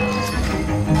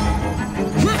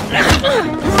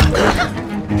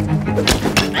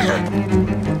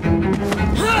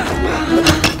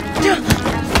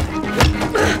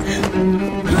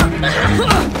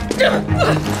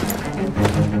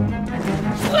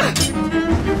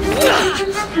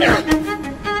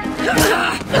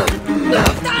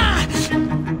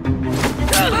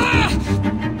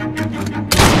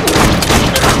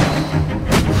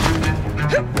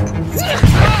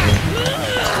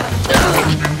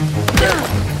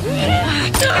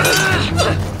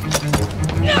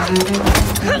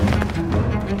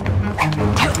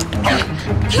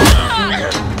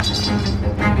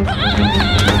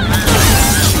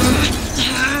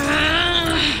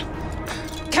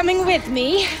 Coming with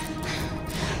me?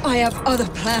 I have other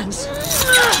plans.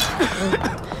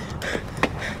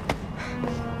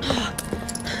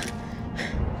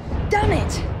 Damn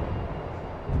it!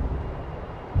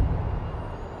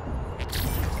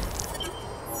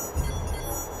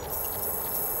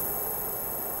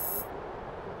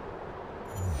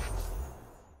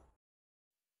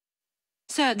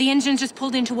 Sir, the engine's just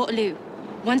pulled into Waterloo.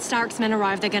 Once Starrick's men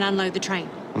arrive, they're gonna unload the train.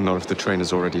 Well, not if the train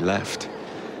has already left.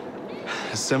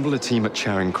 Assemble a team at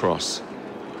Charing Cross.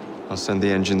 I'll send the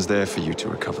engines there for you to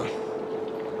recover.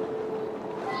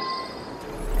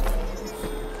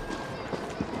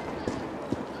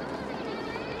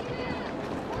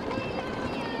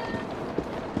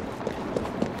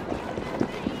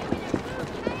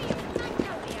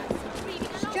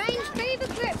 Strange fever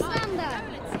grip, Slander.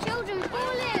 Children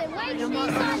fall in. Wait till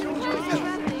you find the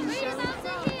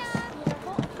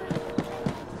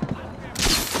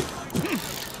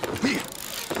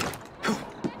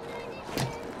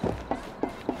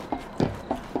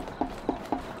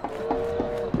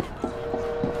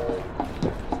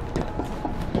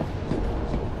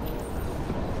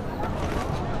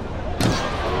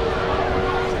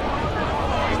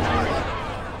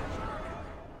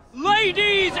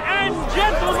Ladies and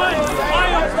gentlemen,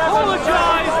 I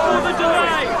apologize for the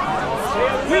delay.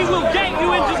 We will get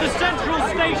you into the central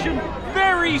station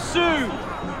very soon.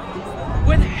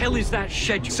 Where the hell is that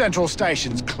schedule? Central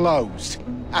station's closed.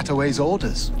 Attaway's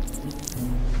orders.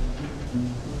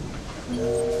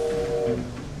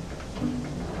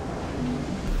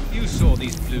 You saw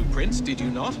these blueprints, did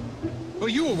you not? Were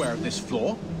you aware of this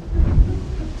flaw?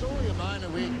 It's only a minor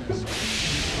weakness.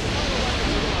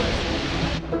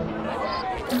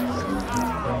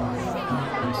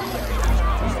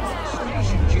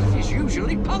 Station is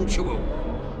usually punctual.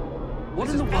 What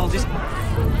in the world is...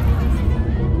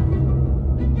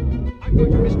 I'm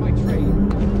going to miss my train.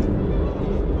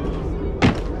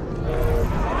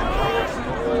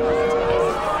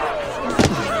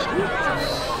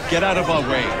 Get out of our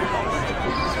way.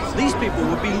 These people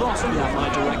would be lost without my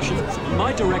direction. And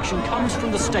my direction comes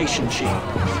from the station chief.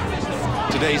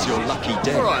 Today's your lucky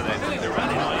day. All right, then.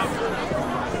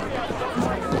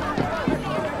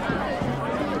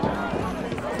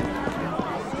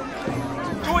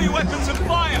 Draw your weapons and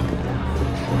fire!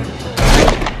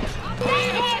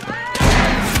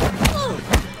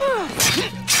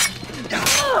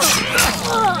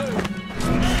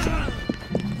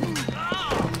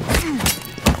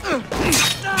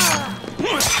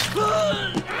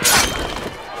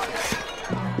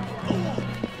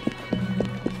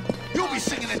 You'll be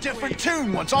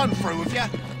soon once I'm through with you.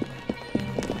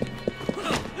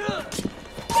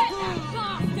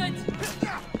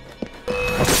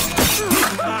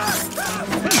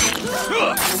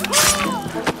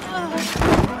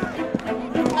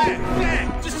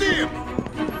 There, just see him.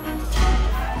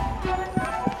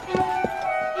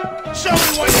 Show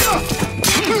me what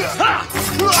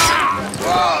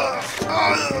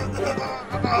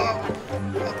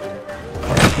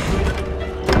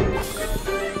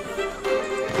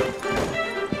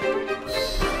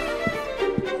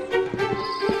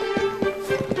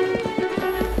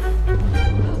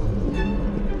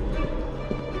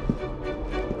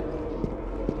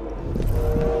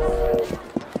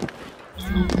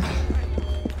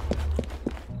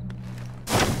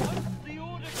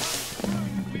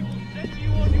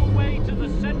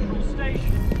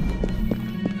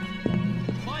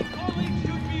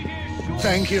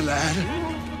Thank you,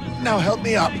 lad. Now help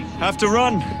me up. Have to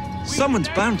run. Someone's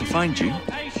bound to find you.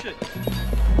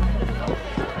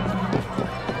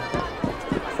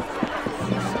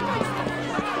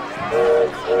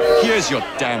 Here's your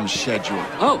damn schedule.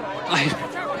 Oh,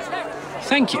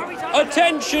 thank you.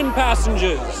 Attention,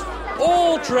 passengers.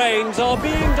 All trains are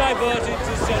being diverted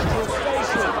to Central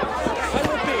Station. I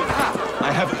repeat.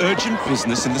 I have urgent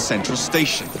business in the Central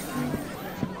Station.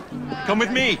 Come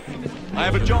with me. I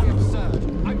have a job.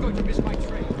 I'm going to miss my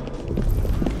train.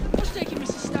 What's taking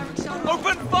Mrs. Starrick so long?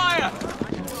 Open fire!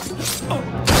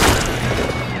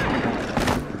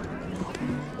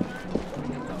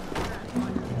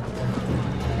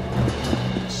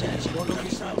 Says you're looking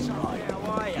so right.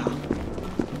 How are ya?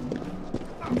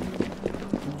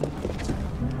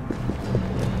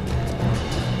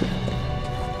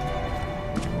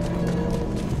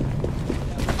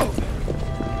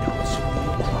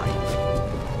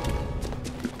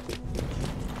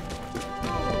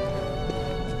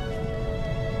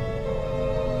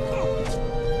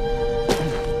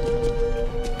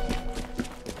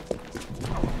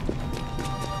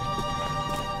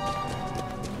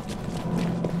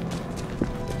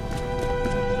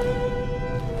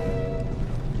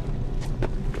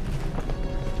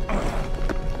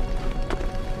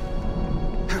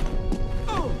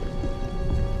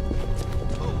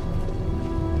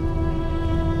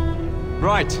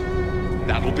 Right.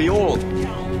 That'll be all.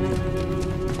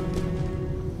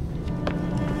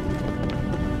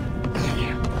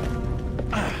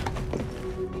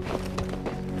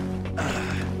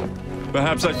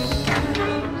 Perhaps I...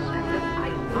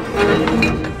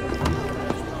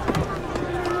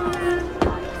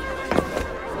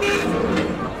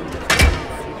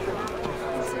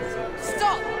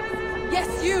 Stop!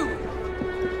 Yes, you!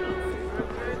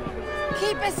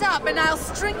 Keep us up and I'll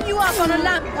string you up on a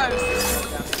lamppost.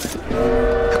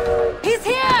 He's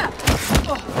here!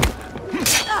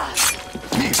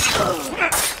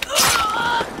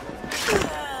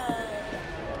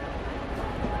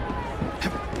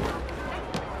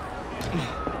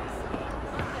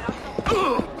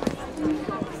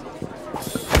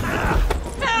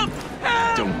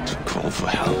 Don't call for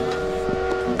help.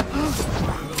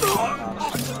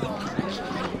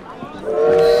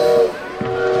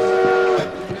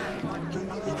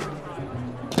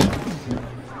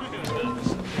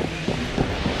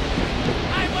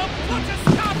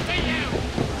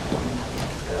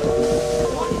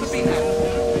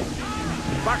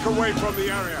 Back away from the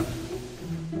area.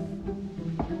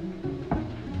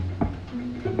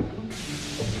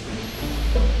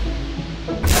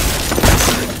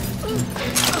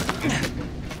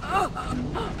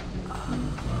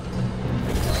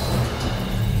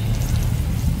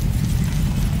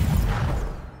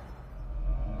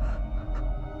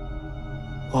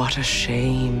 What a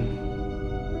shame.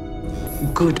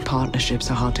 Good partnerships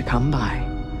are hard to come by.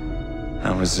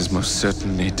 Ours is most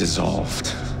certainly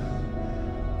dissolved.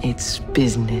 It's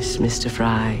business, Mr.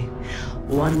 Frye.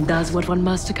 One does what one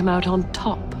must to come out on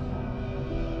top.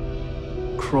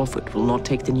 Crawford will not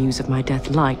take the news of my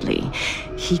death lightly.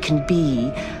 He can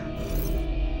be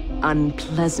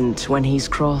unpleasant when he's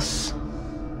cross.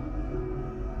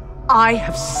 I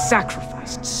have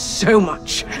sacrificed so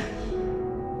much.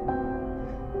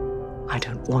 I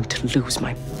don't want to lose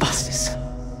my buses.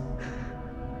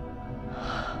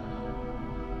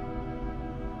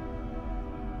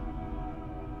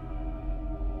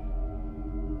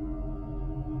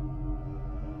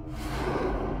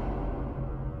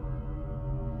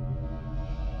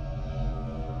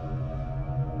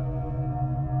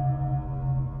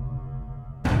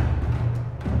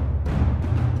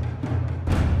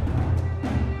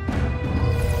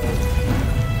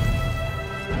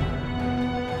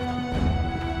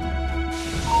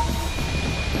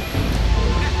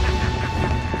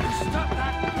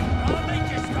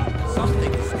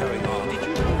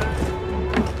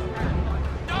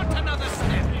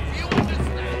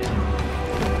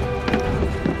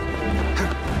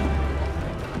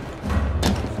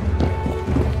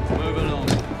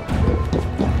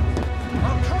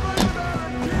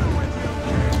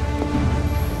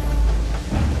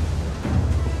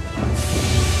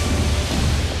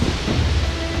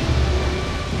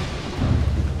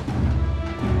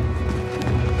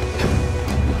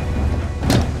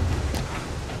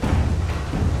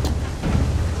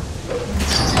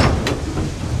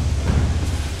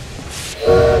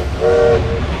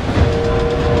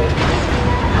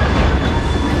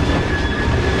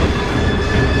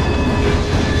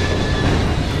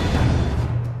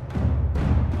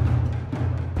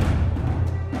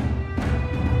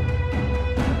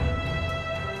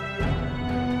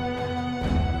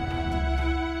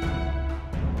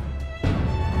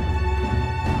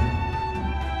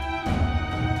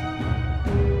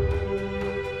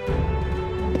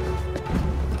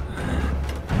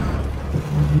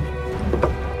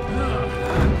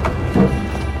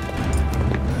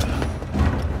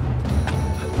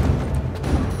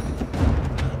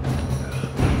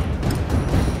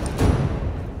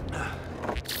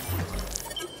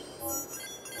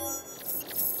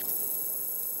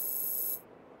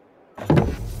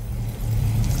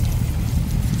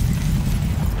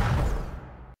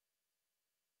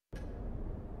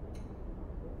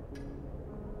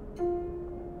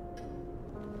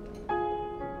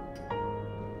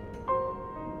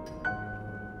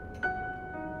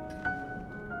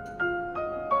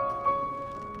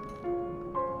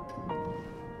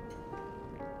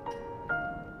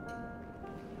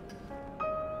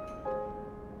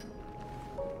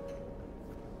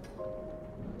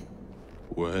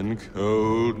 when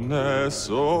coldness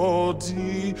or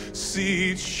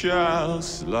deceit shall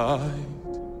slide,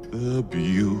 the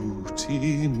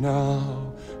beauty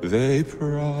now they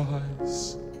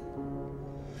prize,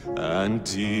 and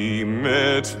deem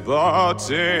it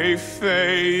but a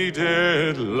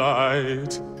faded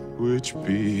light which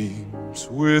beams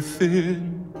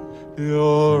within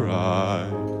your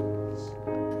eyes.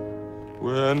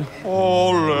 When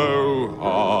hollow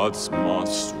hearts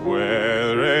must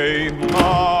wear a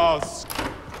mask.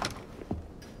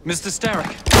 Mr.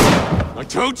 Starrick! I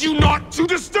told you not to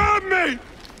disturb me!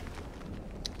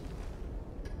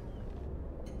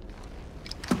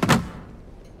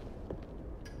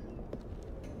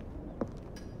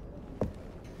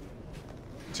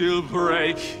 Till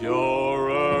break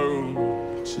your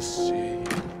own to see.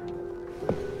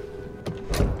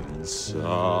 In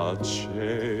such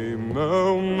a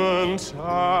moment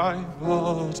I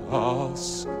but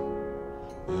ask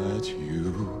that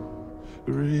you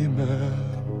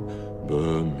remember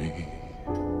me.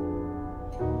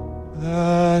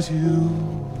 That you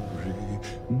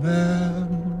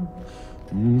remember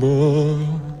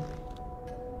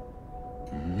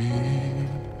me.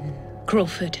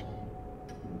 Crawford.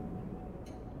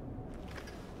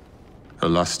 Her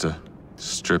luster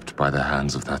stripped by the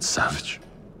hands of that savage.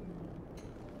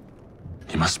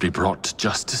 He must be brought to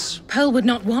justice. Pearl would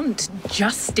not want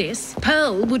justice.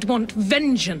 Pearl would want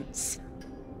vengeance.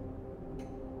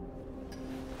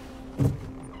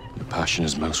 Your passion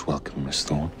is most welcome, Miss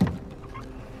Thorne.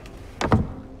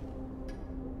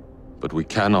 But we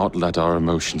cannot let our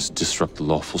emotions disrupt the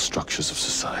lawful structures of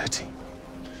society.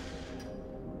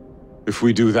 If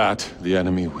we do that, the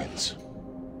enemy wins.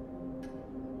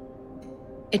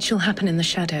 It shall happen in the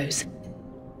shadows.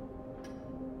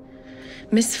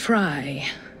 Miss Frye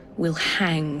will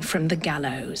hang from the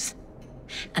gallows,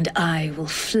 and I will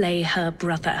flay her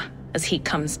brother as he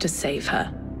comes to save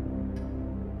her.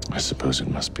 I suppose it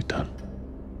must be done.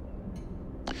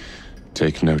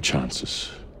 Take no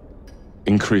chances.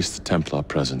 Increase the Templar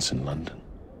presence in London.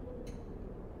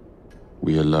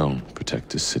 We alone protect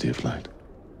this city of light.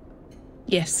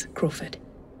 Yes, Crawford.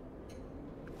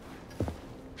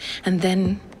 And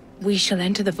then we shall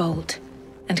enter the vault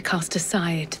and cast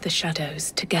aside the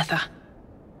shadows together.